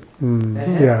memories.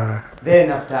 Yeah.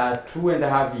 Then after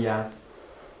 2.5 years,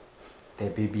 the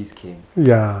babies came.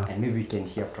 Yeah. And maybe we can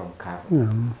hear from Carol.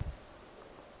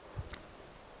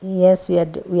 Yes, we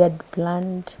had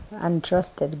planned and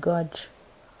trusted God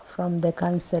from the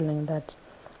counseling that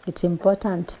it's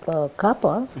important for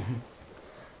couples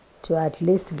to at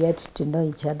least get to know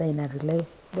each other in a relationship.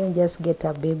 Don't just get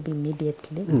a baby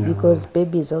immediately, because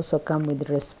babies also come with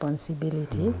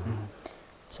responsibilities.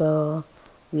 So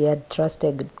we had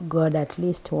trusted God at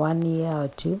least 1 year or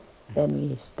two. Then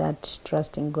we start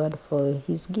trusting God for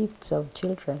his gifts of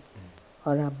children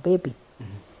or a baby.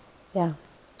 Yeah.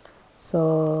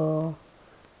 So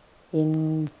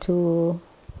in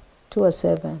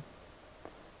 2007,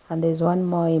 and there's one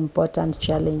more important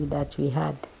challenge that we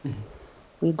had.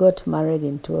 We got married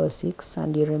in 2006,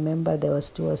 and you remember there was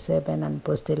 2007 and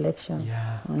post-election.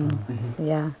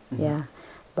 Yeah.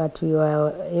 But we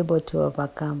were able to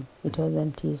overcome. It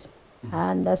wasn't easy. I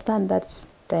understand that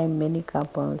time many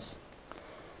couples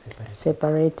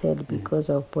separated because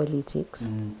of politics.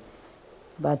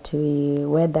 But we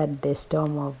weathered the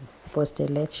storm of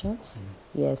post-elections.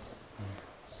 Yes.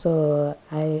 So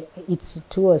it's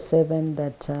 2007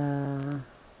 that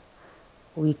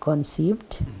we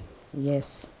conceived.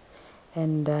 Yes.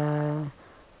 And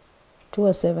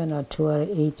 2007 or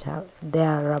 2008,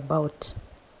 thereabout.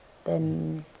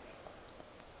 Then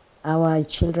our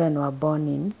children were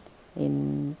born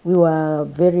in we were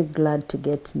very glad to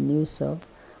get news of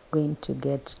going to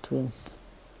get twins.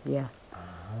 Yeah.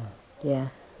 Yeah.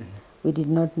 We did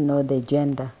not know the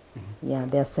gender,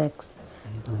 their sex.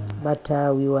 But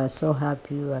we were so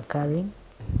happy we were carrying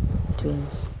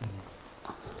twins.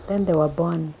 Then they were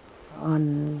born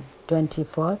on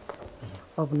 24th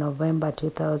of November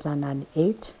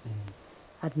 2008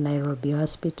 at Nairobi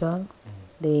Hospital.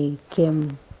 They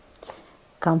came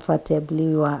comfortably.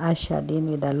 We were ushered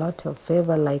in with a lot of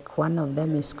favor, like one of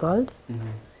them is called.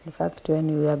 In fact,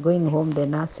 when we were going home, the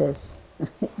nurses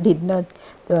they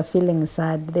were feeling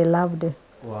sad. They loved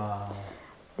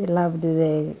they loved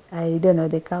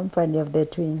the company of the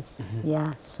twins.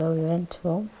 Yeah, so we went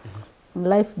home.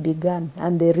 Life began,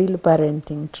 and the real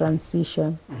parenting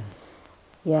transition.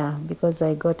 Yeah, because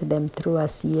I got them through a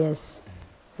CS.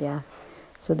 Yeah.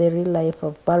 So the real life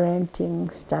of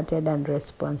parenting started, and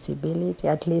responsibility.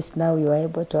 At least now you are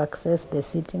able to access the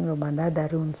sitting room and other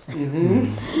rooms.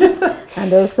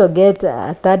 And also get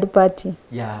a third party.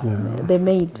 The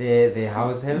maid. The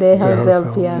house help. The house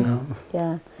help,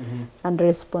 yeah. And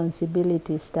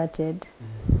responsibility started.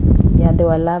 Yeah, they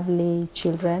were lovely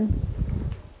children.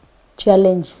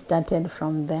 Challenge started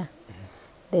from there.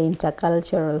 The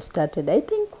intercultural started, I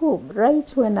think, right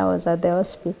when I was at the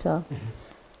hospital.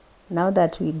 Now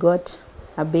that we got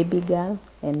a baby girl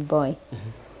and boy.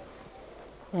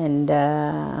 And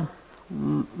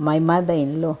my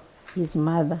mother-in-law, his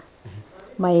mother,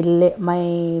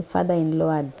 my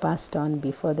father-in-law had passed on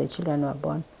before the children were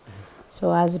born.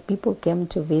 So as people came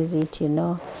to visit,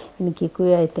 in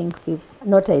Kikuyu,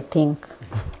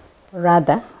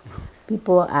 rather,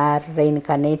 people are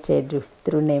reincarnated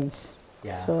through names.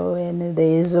 So when there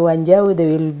is Wanjau, there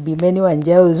will be many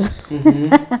Wanjaus.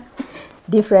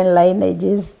 Different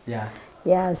lineages.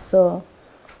 Yeah, so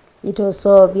it was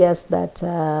so obvious that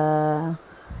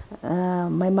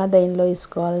my mother-in-law is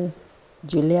called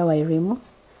Julia Wairimu,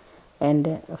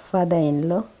 and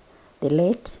father-in-law, the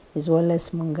late, is Wallace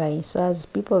Mungai. So as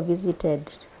people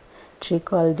visited,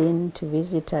 trickled in to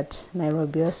visit at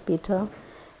Nairobi Hospital,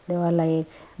 they were like,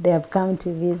 they have come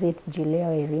to visit Julia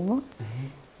Wairimu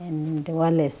and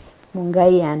Wallace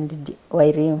Mungai and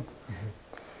Wairimu.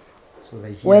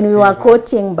 When we were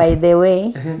quoting, by the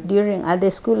way, at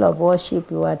the school of worship,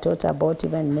 we were taught about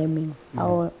even naming.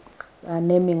 How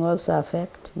naming also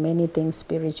affects many things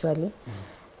spiritually.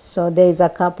 So there is a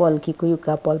couple, Kikuyu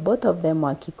couple, both of them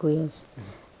were Kikuyus,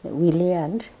 Willie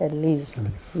and Liz.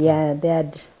 Yeah,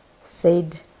 they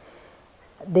said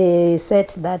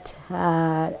that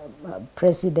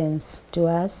precedence to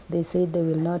us. They said they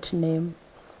will not name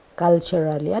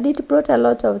culturally, and it brought a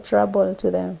lot of trouble to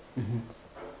them.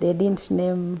 They didn't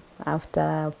name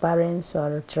after parents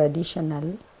or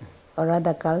traditionally or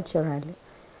rather culturally.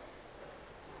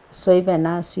 So even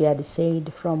us, we had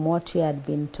said from what we had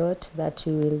been taught that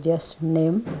we will just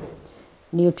name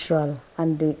neutral.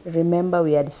 And remember,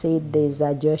 we had said there is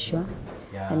a Joshua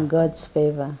and God's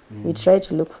favor. We tried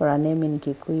to look for a name in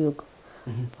Kikuyu.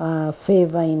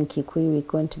 Favor in Kikuyu,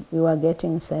 we were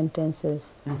getting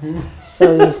sentences.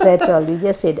 So we settled. We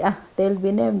just said, they'll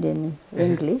be named in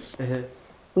English.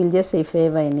 We'll just say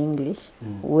favor in English,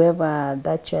 whoever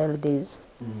that child is.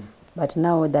 But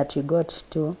now that we got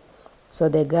to, so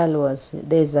the girl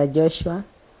there's a Joshua.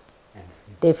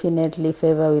 Definitely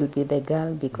favor will be the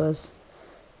girl, because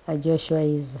a Joshua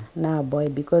is now a boy,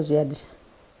 because we had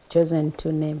chosen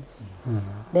two names.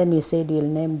 Then we said we'll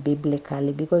name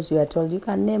biblically, because we are told you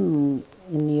can name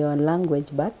in your language,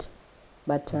 but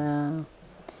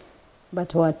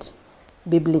what?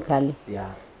 Biblically.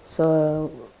 Yeah.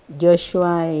 So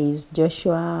Joshua is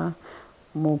Joshua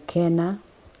Mukena,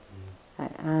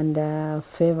 and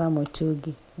Favor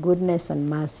Mutugi. Goodness and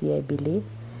mercy, I believe,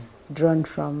 drawn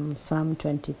from Psalm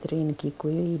 23 in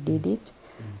Kikuyu, he did it.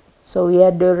 So we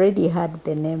had already had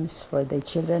the names for the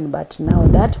children, but now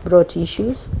that brought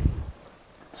issues.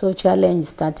 So challenge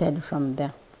started from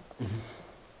there.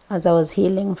 As I was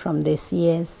healing from the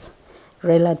CS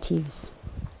relatives,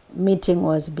 meeting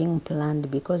was being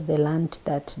planned because they learned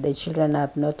that the children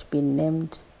have not been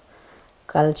named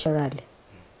culturally.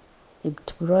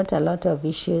 It brought a lot of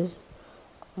issues.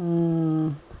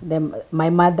 My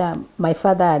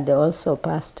father had also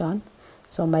passed on,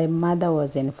 so my mother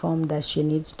was informed that she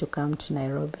needs to come to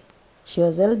Nairobi. She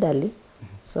was elderly,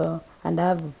 so, and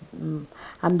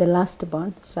I'm the last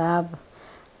born, so I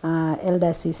have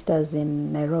elder sisters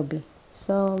in Nairobi.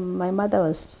 So my mother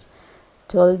was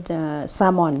told,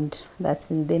 summoned, that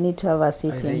they need to have a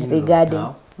sitting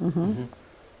regarding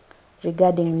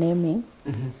regarding naming.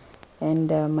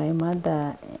 And my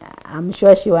mother, I'm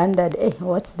sure she wondered, hey,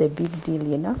 what's the big deal,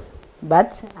 you know?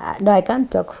 But no, I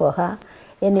can't talk for her.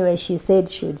 Anyway, she said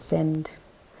she would send,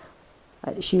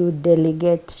 she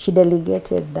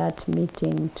delegated that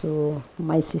meeting to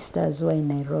my sisters who are in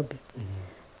Nairobi.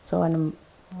 So when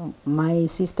my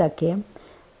sister came,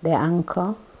 the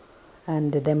uncle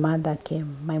and the mother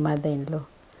came, my mother-in-law.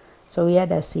 So we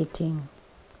had a sitting.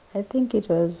 I think I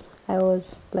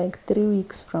was like 3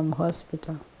 weeks from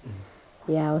hospital.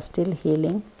 Yeah, I was still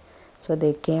healing. So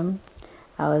they came.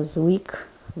 I was weak,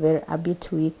 a bit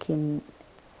weak in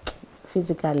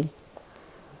physically,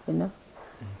 you know.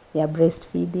 Yeah,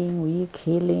 breastfeeding, weak,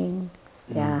 healing.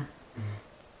 Yeah.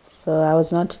 So I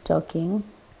was not talking.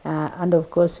 And of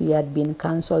course, we had been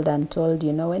counseled and told,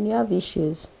 you know, when you have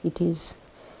issues, it is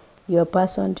your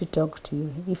person to talk to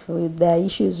you. If there are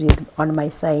issues on my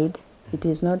side, it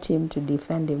is not him to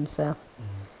defend himself.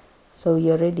 So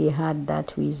we already had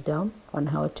that wisdom on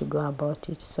how to go about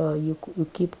it. So you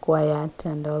keep quiet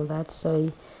and all that.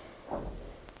 So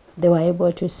they were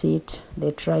able to sit.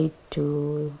 They tried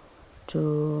to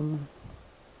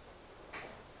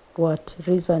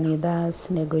reason with us,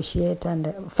 negotiate,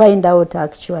 and find out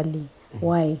actually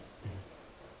why.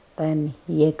 Then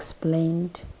he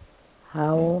explained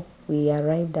how we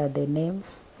arrived at the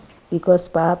names. Because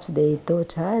perhaps they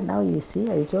thought, now you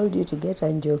see, I told you to get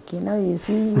Anjoki. Now you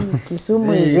see,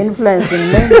 Kisumu is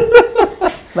influencing them.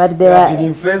 But they were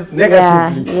influenced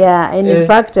negatively. Yeah. And in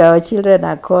fact, our children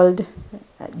are called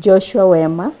Joshua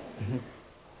Wema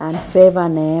and Favor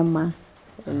Neema.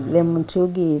 The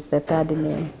Mutugi is the third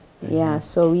name. Yeah,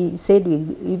 so we said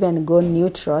we even go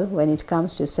neutral when it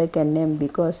comes to second name,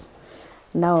 because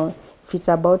now if it's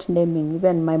about naming,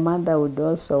 even my mother would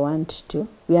also want to.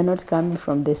 We are not coming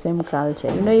from the same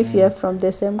culture. You know, if you are from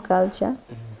the same culture,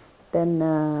 then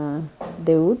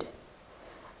they would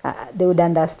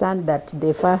understand that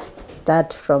they first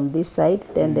start from this side,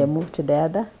 then they move to the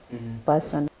other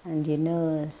person. And you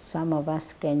know, some of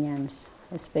us Kenyans,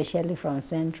 especially from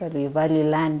Central, we value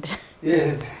land.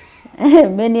 Yes.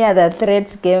 Many other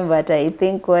threats came, but I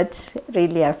think what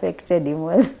really affected him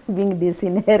was being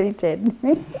disinherited.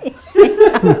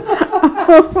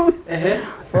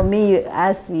 For me,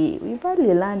 we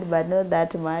value land, but not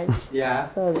that much. Yeah.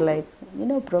 So I was like, you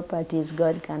know, properties,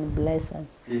 God can bless us.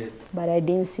 Yes. But I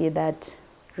didn't see that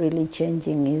really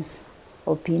changing his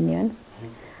opinion.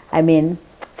 I mean,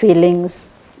 feelings.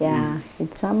 Yeah,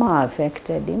 it somehow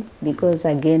affected him, because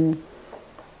again,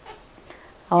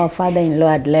 our father-in-law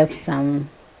had left some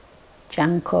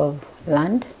chunk of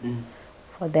land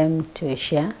for them to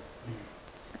share,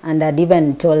 and had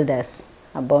even told us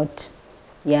about,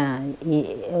 we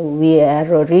are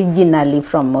originally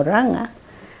from Murang'a,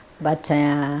 but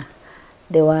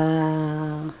they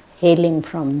were hailing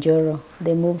from Njoro.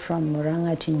 They moved from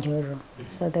Murang'a to Njoro.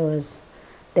 So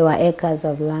there were acres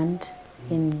of land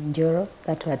in Njoro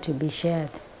that were to be shared.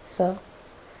 So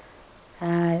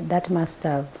that must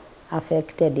have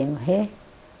affected him. Hey,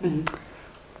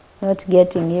 not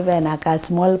getting even like a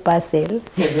small parcel.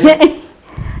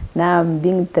 Now I'm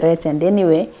being threatened.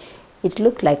 Anyway, it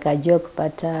looked like a joke,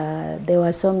 but there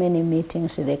were so many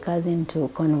meetings with the cousin to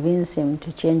convince him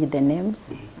to change the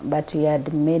names, but we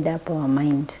had made up our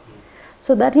mind.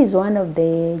 So that is one of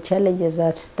the challenges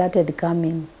that started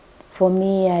coming. For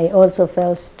me, I also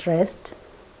felt stressed.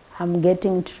 I'm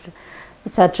getting,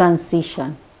 it's a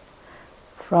transition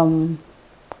from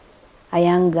a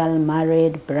young girl,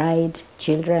 married, bride,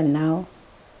 children now,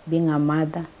 being a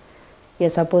mother. You're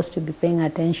supposed to be paying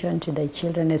attention to the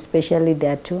children, especially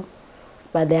their two,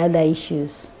 but the other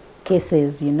issues,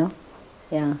 cases, you know.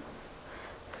 Yeah.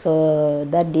 So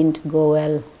that didn't go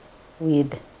well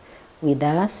with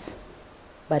us.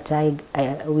 but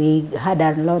we had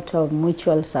a lot of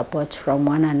mutual support from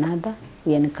one another.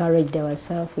 We encouraged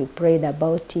ourselves, we prayed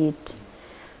about it,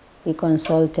 we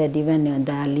consulted even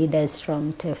the leaders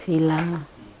from Tefila.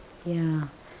 Yeah,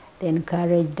 they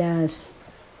encouraged us.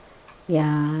 Yeah,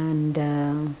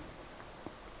 and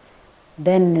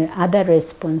then other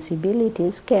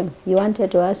responsibilities came. You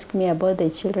wanted to ask me about the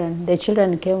children. The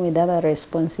children came with other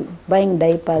responsibilities, buying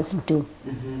diapers too.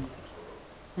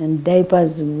 And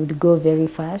diapers would go very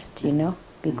fast, you know,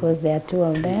 because there are two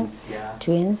of them,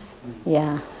 twins.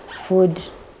 Yeah, food,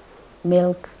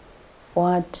 milk,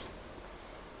 what.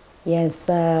 Yes,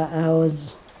 I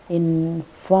was in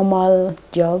formal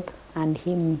job, and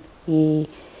he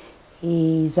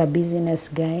is a business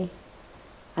guy,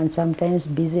 and sometimes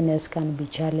business can be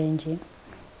challenging.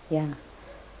 Yeah,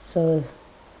 so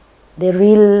the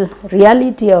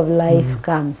reality of life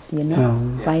comes, you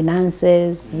know,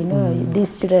 finances, you know,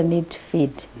 these children need to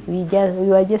feed. We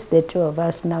were just the two of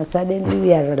us. Now suddenly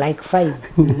we are like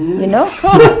 5, you know.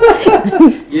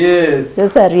 Yes.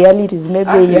 Those are realities. Maybe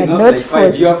actually, you are not like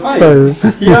forced. You are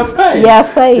 5. You are 5. You are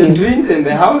 5. The twins in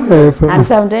the house. And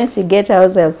sometimes you get a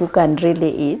househelp who can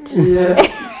really eat.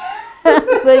 Yes.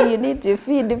 So you need to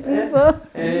feed people.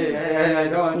 Hey, I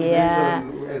don't want to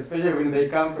mention, especially when they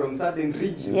come from certain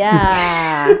regions.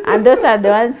 Yeah, and those are the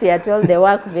ones you are told they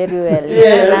work very well.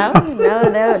 Yes.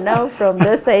 Now from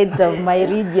those sides of my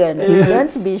region,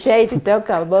 don't be shy to talk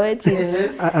about it.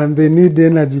 And they need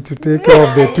energy to take care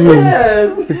of the twins.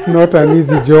 Yes. It's not an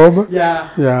easy job. Yeah.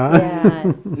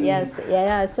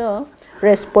 So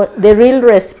the real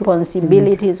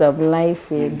responsibilities of life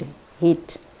would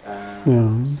hit.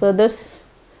 So those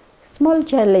small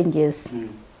challenges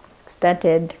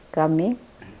started coming,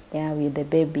 with the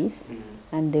babies,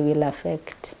 and they will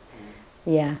affect,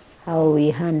 how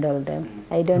we handle them.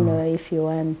 I don't know if you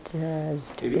want to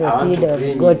proceed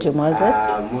or go to Moses.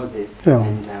 Moses,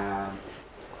 and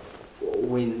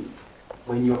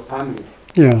when your family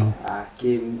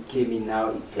came in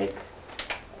now, it's like,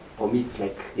 for me, it's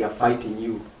like they are fighting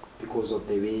you because of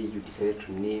the way you decided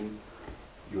to name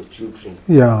your children.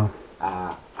 Yeah.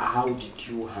 How did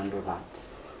you handle that?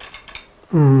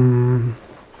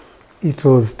 It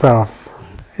was tough.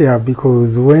 Yeah,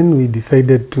 because when we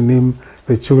decided to name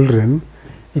the children,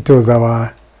 it was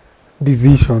our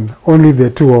decision, only the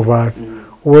two of us.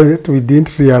 What we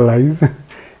didn't realize,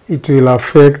 it will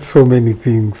affect so many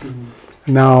things.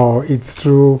 Now, it's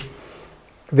true,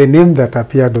 the name that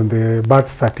appeared on the birth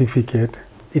certificate,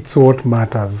 it's what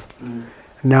matters.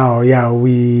 Now,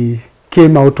 we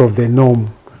came out of the norm,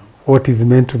 what is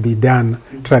meant to be done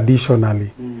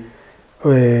traditionally.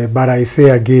 But I say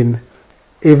again,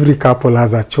 every couple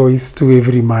has a choice to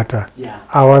every matter.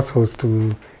 Ours was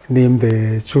to name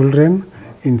the children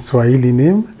in Swahili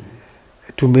name,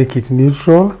 to make it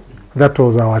neutral. That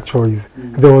was our choice.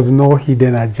 There was no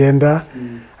hidden agenda.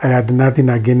 I had nothing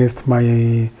against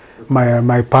my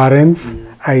parents.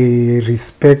 I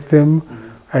respect them.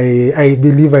 I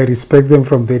believe I respect them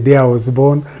from the day I was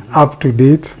born up to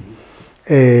date.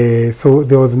 So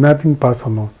there was nothing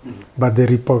personal, but the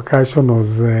repercussion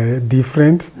was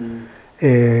different.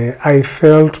 I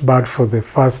felt bad for the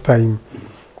first time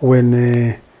when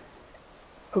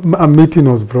a meeting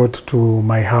was brought to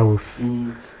my house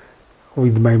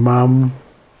with my mom,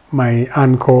 my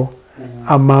uncle,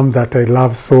 a mom that I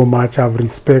love so much, I've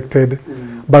respected.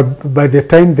 But by the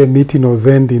time the meeting was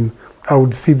ending, I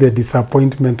would see the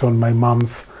disappointment on my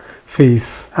mom's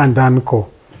face and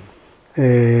uncle.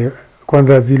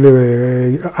 Kwanza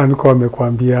zile uncle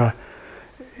amekwambia,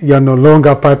 you are no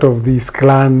longer part of this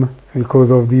clan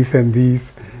because of this and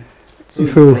this. So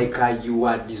it's like you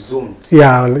were disowned.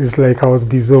 Yeah, it's like I was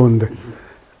disowned.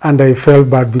 And I felt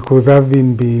bad because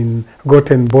having been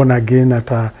gotten born again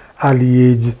at an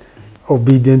early age,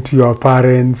 obedient to your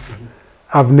parents,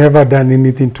 I've never done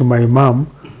anything to my mom.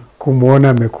 Kumuona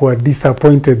amekuwa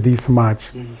disappointed this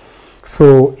much.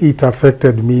 So it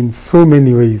affected me in so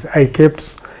many ways. I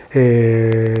kept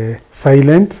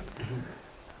silent.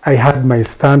 I had my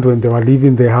stand when they were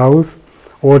leaving the house.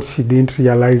 What she didn't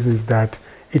realize is that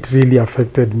it really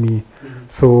affected me.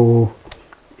 So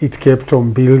it kept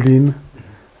on building.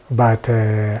 But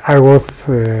I was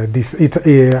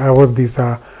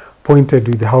disappointed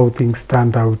with how things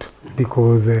turned out,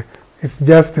 because it's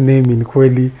just naming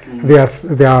kweli.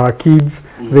 They are our kids,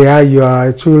 they are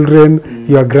your children,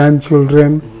 your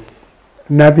grandchildren.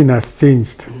 Nothing has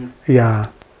changed. Yeah.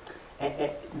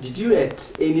 Did you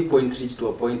at any point reach to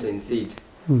a point and said,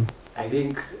 I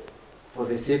think for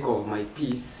the sake of my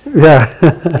peace, I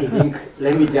think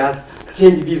let me just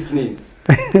change these names?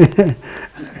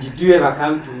 Did you ever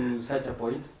come to such a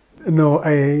point? No,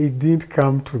 it didn't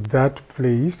come to that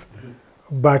place,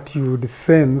 but you would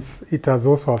sense it has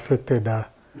also affected her,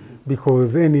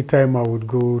 because anytime I would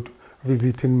go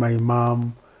visiting my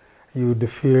mom, you would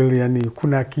feel yani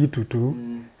kuna kitu tu.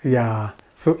 Yeah,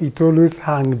 so it always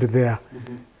hanged there.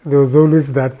 There was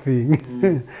always that thing.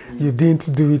 You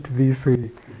didn't do it this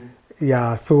way.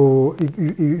 Yeah, so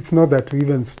it's not that we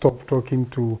even stopped talking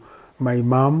to my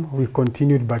mom. We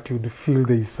continued, but you'd feel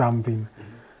there is something.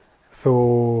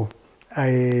 So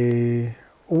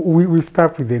we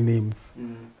stuck with the names,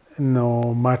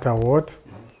 no matter what.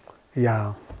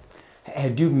 Yeah.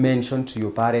 Had you mentioned to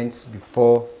your parents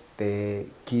before the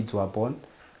kids were born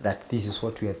that this is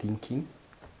what we are thinking?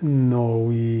 No,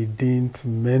 we didn't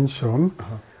mention.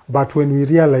 But when we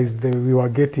realized that we were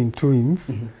getting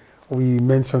twins, we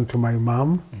mentioned to my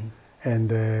mom,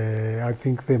 and I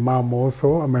think the mom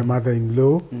also, my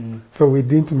mother-in-law. So we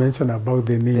didn't mention about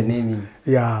the names. The naming.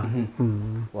 Yeah.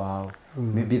 Wow.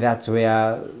 Maybe that's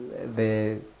where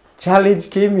the challenge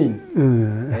came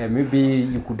in. Maybe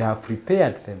you could have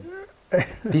prepared them.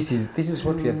 This is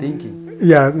what we are thinking.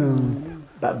 Yeah.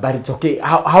 But it's okay.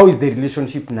 How is the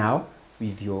relationship now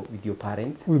with your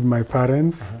parents? With my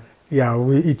parents, yeah,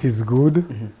 it is good.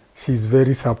 She's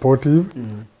very supportive.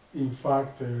 In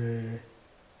fact,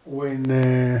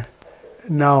 when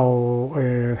now,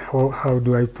 how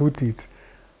do I put it?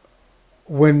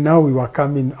 When now we were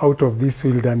coming out of this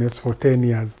wilderness for 10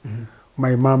 years,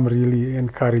 my mom really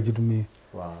encouraged me.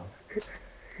 Wow.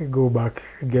 Go back,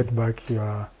 get back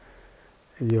your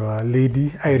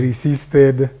lady. I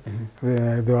resisted.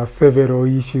 There were several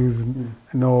issues,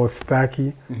 no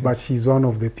stucky, but she's one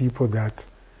of the people that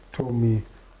told me,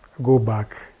 go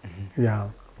back. Yeah.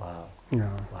 Wow.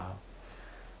 Yeah. Wow.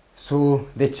 So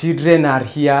the children are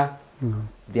here.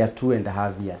 They are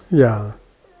 2.5 years. Yeah.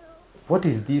 What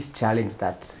is this challenge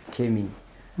that came in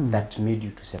that made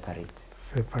you to separate?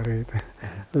 Separate.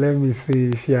 Let me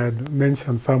see. She had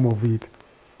mentioned some of it.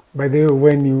 By the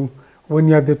way, when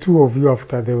you are the two of you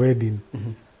after the wedding,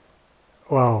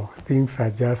 wow, things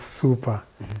are just super.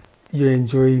 You're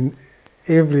enjoying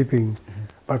everything.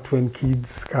 But when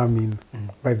kids come in,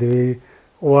 by the way,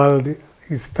 world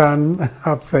is turned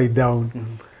upside down.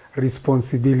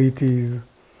 Responsibilities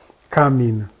come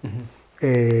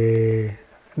in.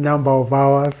 Number of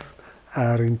hours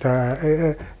are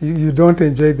you don't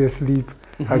enjoy the sleep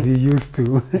as you used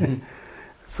to.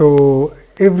 So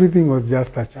everything was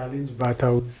just a challenge, but I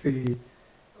would say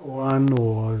one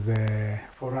was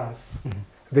for us,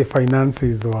 the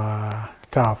finances were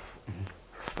tough,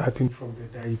 starting from the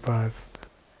diapers.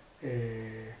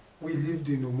 We lived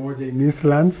in Umoja in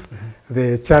Eastlands.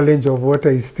 The challenge of water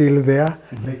is still there,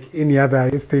 like any other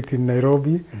estate in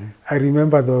Nairobi. I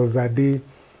remember there was a day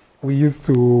we used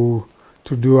to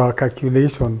do our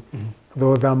calculation. There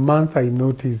was a month I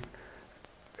noticed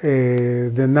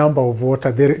the number of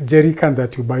water, the jerry can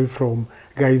that you buy from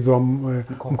guys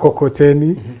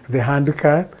Mkokoteni, the hand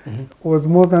cart, was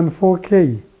more than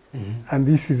 4K. And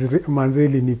this is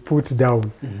Manzeli ni put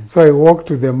down. So I walked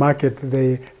to the market,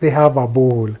 they have a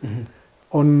bowl.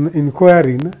 On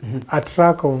inquiring, a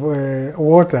truck of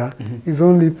water is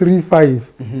only 3.5.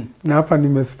 Na hapa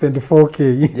nimespend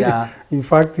 4K. Yeah. In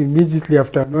fact, immediately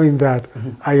after knowing that,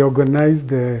 I organized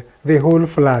the whole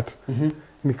flat.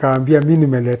 Nikaambia mi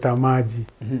nimeleta maji.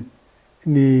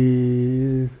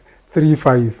 Ni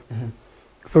 3.5.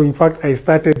 So in fact, I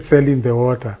started selling the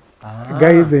water.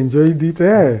 Guys enjoyed it,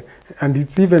 and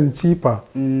it's even cheaper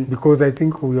because I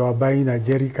think we were buying a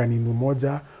jerry can in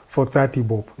Umoja for 30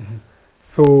 bob.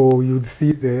 So you'd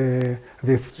see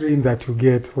the strain that you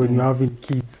get when you're having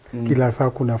kids. Kila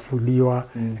saa kunafuliwa,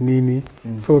 nini.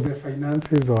 So the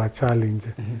finances are a challenge.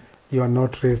 You are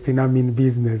not resting. I mean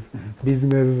business.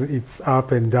 Business, it's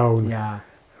up and down. Yeah.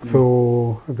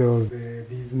 So there was the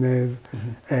business,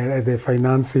 the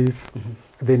finances,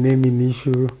 the naming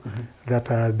issue that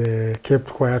had kept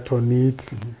quiet on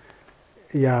it.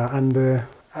 Yeah, and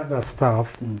other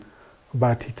stuff.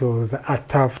 But it was a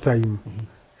tough time.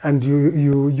 And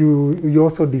you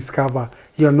also discover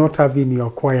you're not having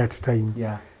your quiet time.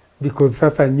 Yeah. Because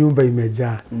sasa nyumba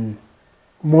imejaa.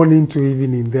 Morning to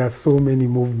evening, there are so many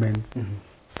movements.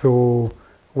 So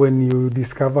when you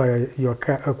discover your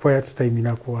quiet time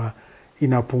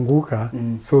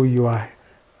inapunguka, so you are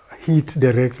hit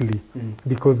directly.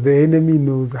 Because the enemy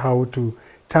knows how to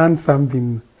turn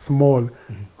something small,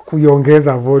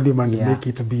 kuiongeza volume and make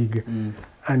it big.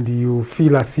 And you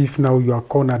feel as if now you are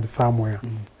cornered somewhere.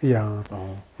 Yeah.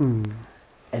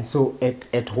 And so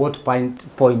at what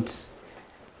point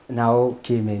now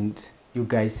came and you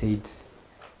guys said,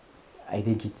 I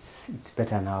think it's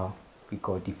better now we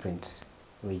go different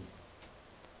ways.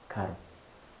 Carol.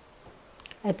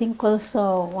 I think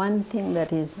also one thing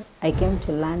that is I came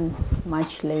to learn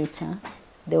much later,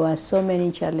 there were so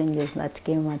many challenges that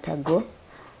came at a go,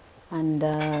 and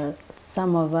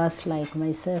some of us like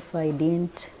myself, I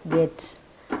didn't get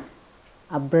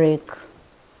a break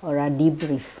or a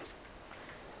debrief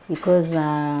because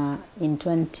in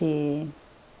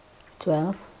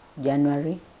 2012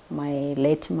 January, my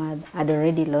late mother had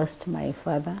already lost my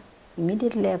father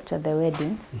immediately after the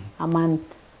wedding, a month.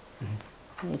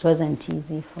 It wasn't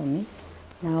easy for me.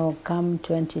 Now come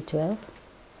 2012,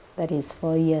 that is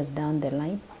 4 years down the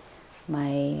line,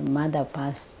 my mother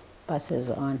passes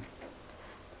on.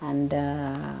 And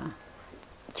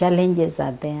challenges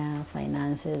are there,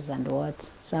 finances and what.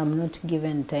 So I'm not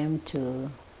given time for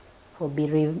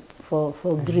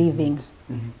grieving.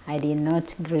 I did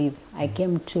not grieve. I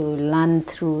came to learn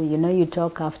through, you know, you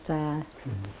talk after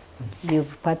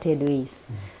you've parted ways.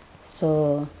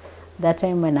 So that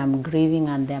time when I'm grieving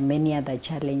and there are many other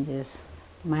challenges,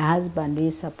 my husband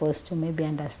is supposed to maybe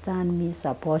understand me,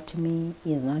 support me,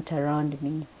 is not around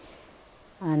me.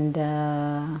 And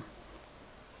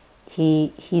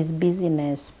his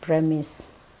business premise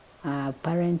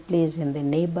apparently is in the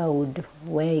neighborhood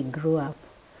where he grew up.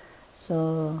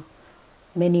 So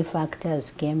many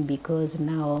factors came because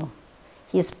now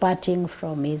his parting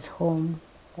from his home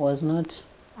was not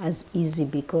as easy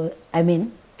because, I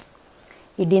mean,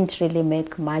 it didn't really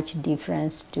make much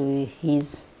difference to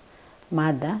his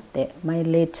mother. My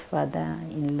late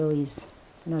father-in-law is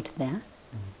not there.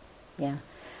 Yeah.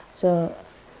 So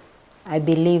I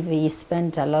believe he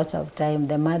spent a lot of time.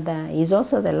 The mother is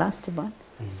also the last one.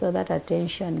 So that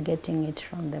attention, getting it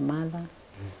from the mother.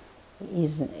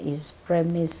 His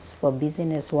premise for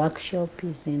business workshop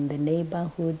is in the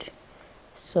neighborhood.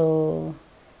 So,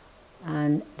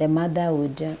 and the mother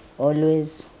would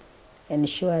always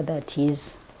ensure that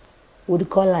would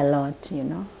call a lot, you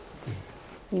know.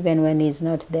 Even when he's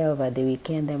not there over the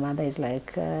weekend, the mother is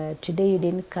like, today you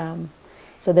didn't come.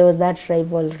 So there was that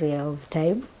rivalry of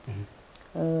time.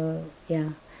 Yeah,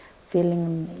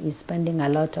 feeling he's spending a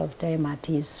lot of time at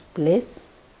his place.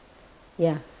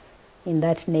 Yeah, in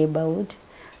that neighborhood.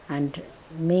 And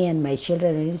me and my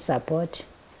children need support.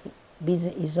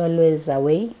 He's always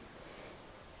away.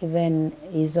 Even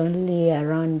he's only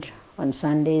around on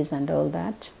Sundays and all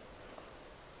that.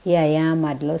 Here I am,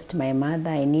 I'd lost my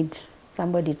mother. I need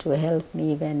somebody to help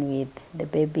me even with the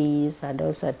babies and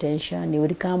also attention. He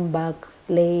would come back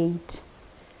late.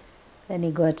 Then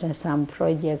he got some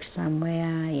project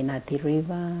somewhere in Athi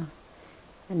River.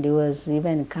 And he was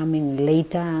even coming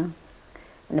later.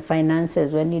 And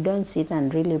finances, when you don't sit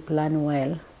and really plan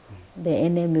well, the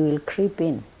enemy will creep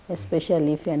in,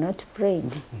 especially if you're not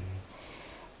praying.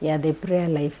 Yeah, the prayer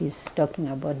life is talking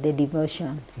about the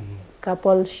devotion.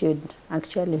 Couples should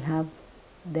actually have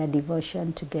their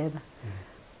devotion together.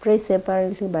 Pray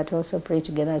separately, but also pray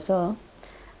together. So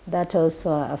that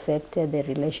also affected the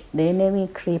relation. The enemy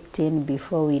crept in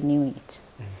before we knew it.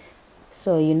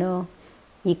 So, you know,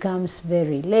 he comes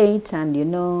very late, and, you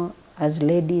know, as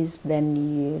ladies,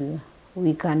 then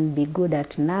we can be good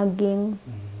at nagging.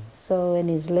 So when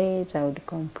he's late, I would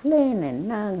complain and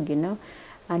nag, you know.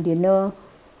 And, you know,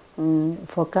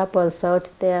 for couples out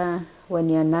there, when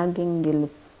you're nagging, you'll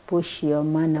push your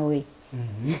man away.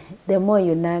 The more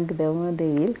you nag, the more they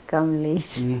will come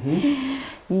late.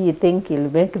 You think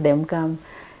you'll make them come.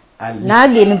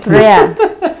 Nag in prayer.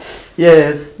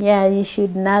 Yes. Yeah, you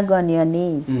should nag on your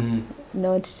knees,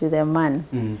 not to the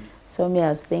man. So me, I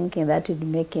was thinking that would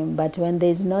make him. But when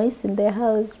there's noise in the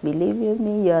house, believe you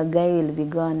me, your guy will be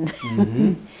gone.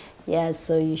 Yeah,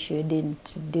 so you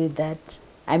shouldn't do that.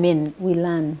 I mean, we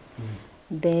learn.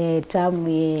 The term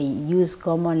we use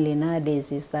commonly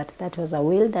nowadays is that was a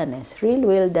wilderness, real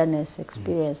wilderness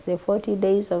experience. The 40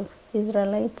 days of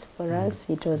Israelites, for us,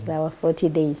 it was our 40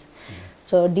 days.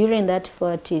 So during that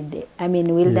 40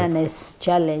 wilderness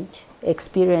challenge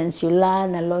experience, you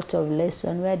learn a lot of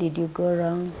lessons. Where did you go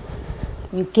wrong?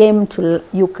 You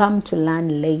come to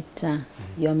learn later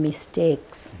your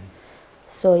mistakes.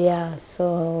 So yeah,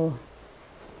 so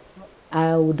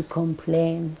I would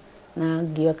complain. Now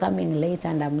you're coming late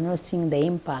and I'm not seeing the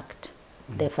impact,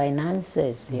 the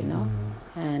finances, you know,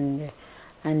 and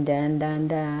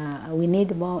we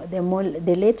need more.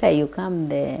 The later you come,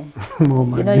 the More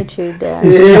money. You know, it should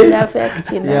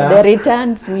affect. You know, the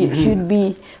returns should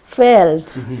be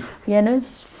felt. You know,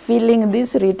 feeling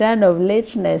this return of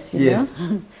lateness. You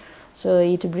know, so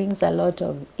it brings a lot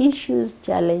of issues,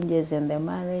 challenges in the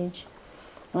marriage,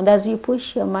 and as you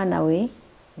push your man away,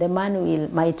 the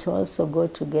man might also go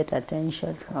to get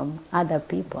attention from other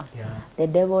people. The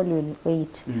devil will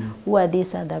wait. Who are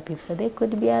these other people? They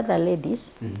could be other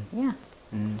ladies.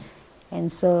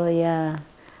 And so, yeah,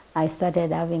 I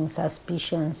started having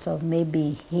suspicions of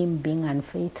maybe him being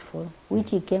unfaithful,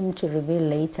 which he came to reveal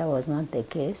later was not the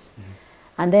case.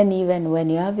 And then even when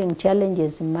you're having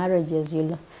challenges in marriages,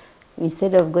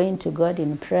 instead of going to God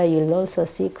in prayer, you'll also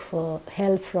seek for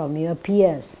help from your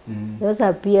peers. Those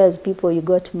are peers, people you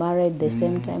got married the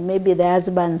same time. Maybe the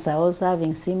husbands are also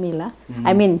having similar.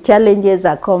 I mean, challenges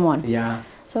are common. Yeah.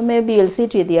 So maybe you'll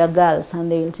sit with your girls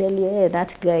and they'll tell you, hey,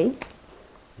 that guy.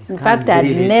 He's In fact, I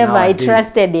nowadays.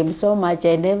 trusted him so much,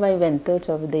 I never even thought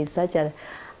of there's such a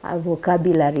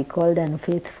vocabulary called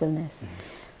unfaithfulness.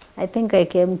 I think I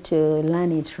came to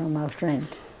learn it from a friend.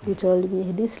 He told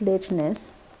me, this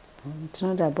lateness, it's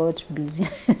not about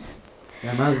business.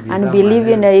 There must be And believe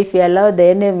you know, if you allow the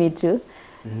enemy to,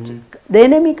 the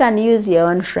enemy can use your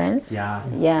own friends.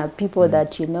 Yeah, people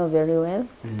that you know very well.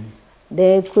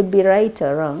 They could be right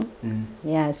or wrong.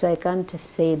 Yeah, so I can't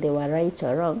say they were right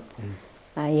or wrong.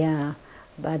 Yeah,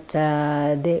 but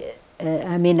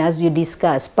I mean, as you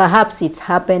discuss, perhaps it's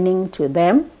happening to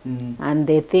them, and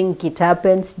they think it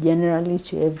happens generally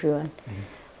to everyone.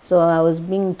 So I was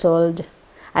being told,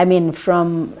 I mean,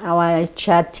 from our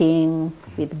chatting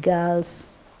with girls,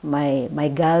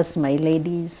 my girls, my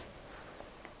ladies,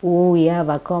 who we have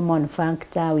a common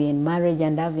factor, we're in marriage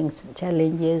and having some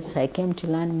challenges, I came to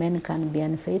learn men can be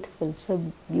unfaithful. So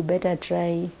you better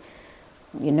try,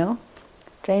 you know,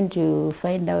 trying to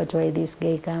find out why this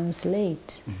guy comes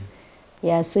late.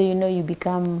 Yeah, so you know, you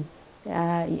become,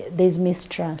 there's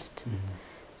mistrust.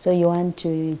 So you want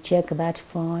to check that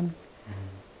phone,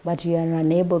 but you are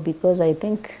unable because I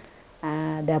think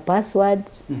there are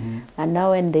passwords, and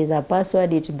now when there's a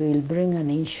password, it will bring an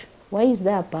issue. Why is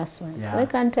there a password? Why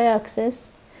can't I access?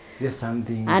 There's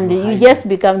something. And you just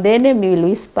become, the enemy will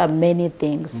whisper many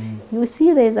things. You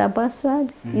see there's a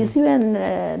password. You see when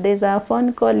there's a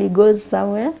phone call, he goes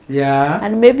somewhere. Yeah.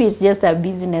 And maybe it's just a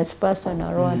business person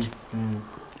or what.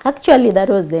 Actually, that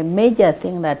was the major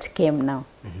thing that came now.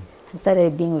 I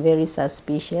started being very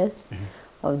suspicious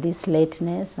of this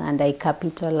lateness, and I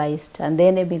capitalized. And the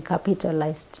enemy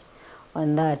capitalized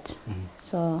on that.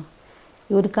 So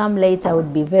it would come late, I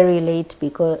would be very late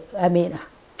because, I mean,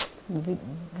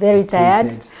 very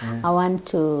tired. I want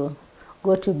to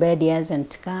go to bed, he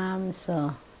hasn't come,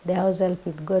 so the house help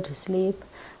would go to sleep.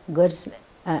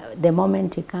 The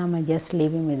moment he come, I just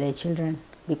leave him with the children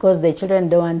because the children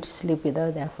don't want to sleep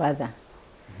without their father.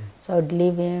 So I would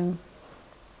leave him,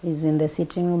 he's in the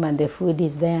sitting room and the food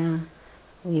is there.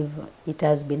 It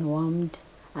has been warmed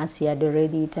as he had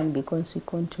already eaten because we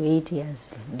couldn't wait, he has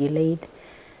delayed.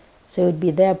 So he would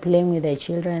be there playing with the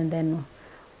children, and then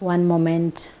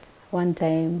one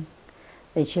time,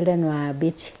 the children were a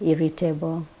bit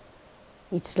irritable.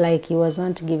 It's like he was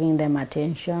not giving them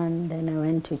attention. Then I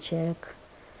went to check.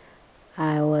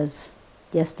 I was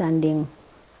just standing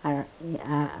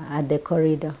at the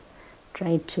corridor,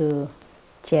 trying to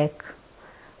check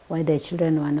why the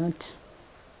children were not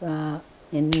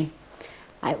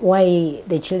why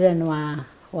the children were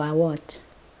what?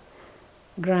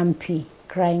 Grumpy,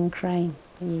 crying,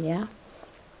 yeah.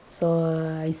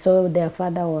 So I saw their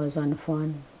father was on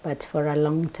phone, but for a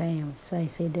long time. So I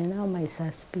said, now my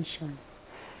suspicion,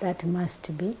 that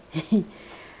must be.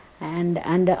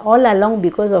 and all along,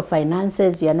 because of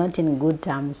finances, you are not in good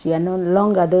terms. You are no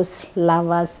longer those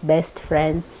lovers, best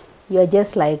friends. You are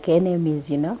just like enemies,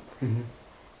 you know.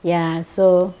 Yeah,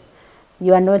 so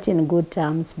you are not in good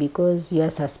terms because you are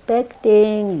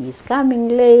suspecting, he's coming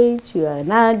late, you are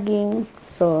nagging.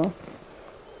 So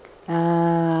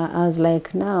I was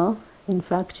like, no, in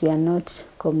fact, we are not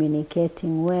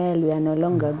communicating well. We are no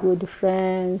longer good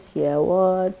friends. You are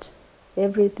what?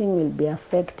 Everything will be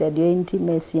affected, your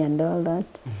intimacy and all that.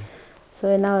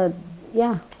 So now,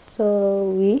 yeah,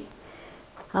 so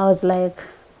I was like,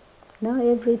 now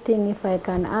everything, if I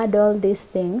can add all these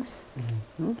things,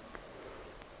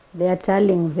 they are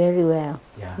telling very well.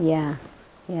 Yeah.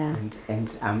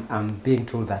 And I'm being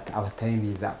told that our time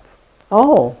is up.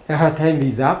 Oh. Our time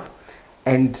is up.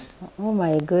 And oh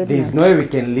my goodness, there's no way we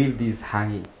can leave this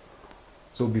hanging.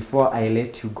 So before I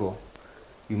let you go,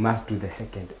 you must do the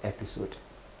second episode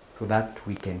so that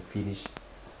we can finish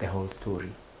the whole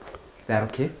story. Is that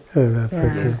okay? That's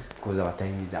okay. Yes, because our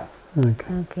time is up.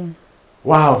 Okay.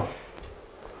 Wow.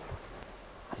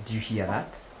 Did you hear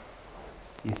that?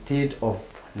 Instead of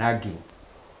nagging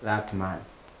that man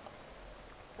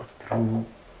through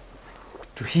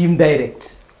to him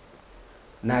direct,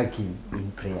 nag him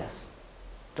in prayers.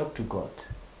 Talk to God.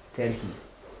 Tell him,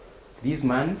 this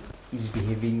man is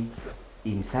behaving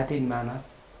in certain manners.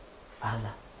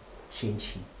 Father, change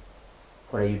him.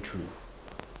 What are you doing?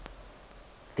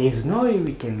 There is no way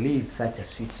we can live such a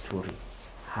sweet story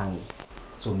hanging.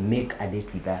 So make a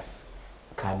date with us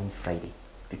coming Friday,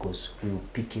 because we will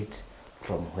pick it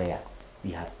from where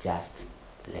we have just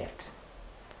left.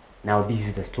 Now this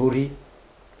is the story,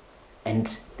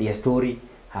 and their story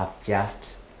have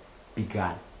just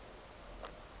begun.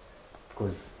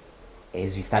 Because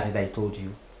as we started, I told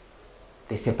you,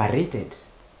 they separated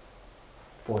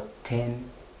for 10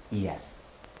 years.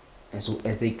 And so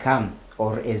as they come,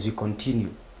 or as we continue,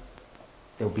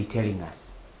 they'll be telling us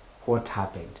what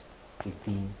happened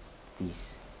within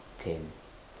these 10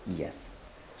 years.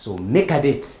 So make a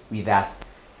date with us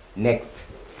next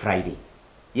Friday.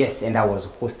 Yes, and I was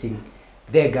hosting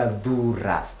the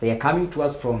Gathuras. They are coming to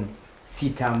us from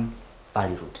Sitam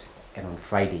Valley Road. And on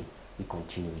Friday, we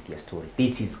continue with their story.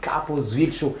 This is Couples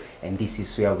Wheel Show, and this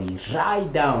is where we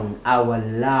write down our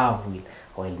love wheel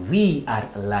when we are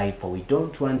alive, for we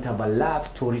don't want our love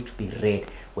story to be read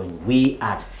when we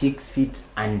are 6 feet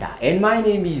under. And my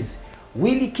name is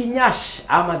Willie Kinyash.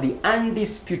 I'm the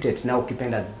undisputed, now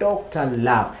ukipenda Dr.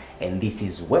 Love, and this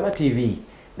is Wema TV,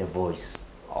 the voice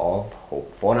of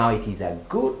hope. For now, it is a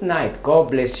good night.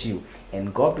 God bless you,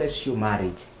 and God bless your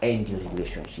marriage and your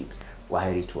relationships.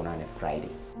 Waheri tuonane Friday.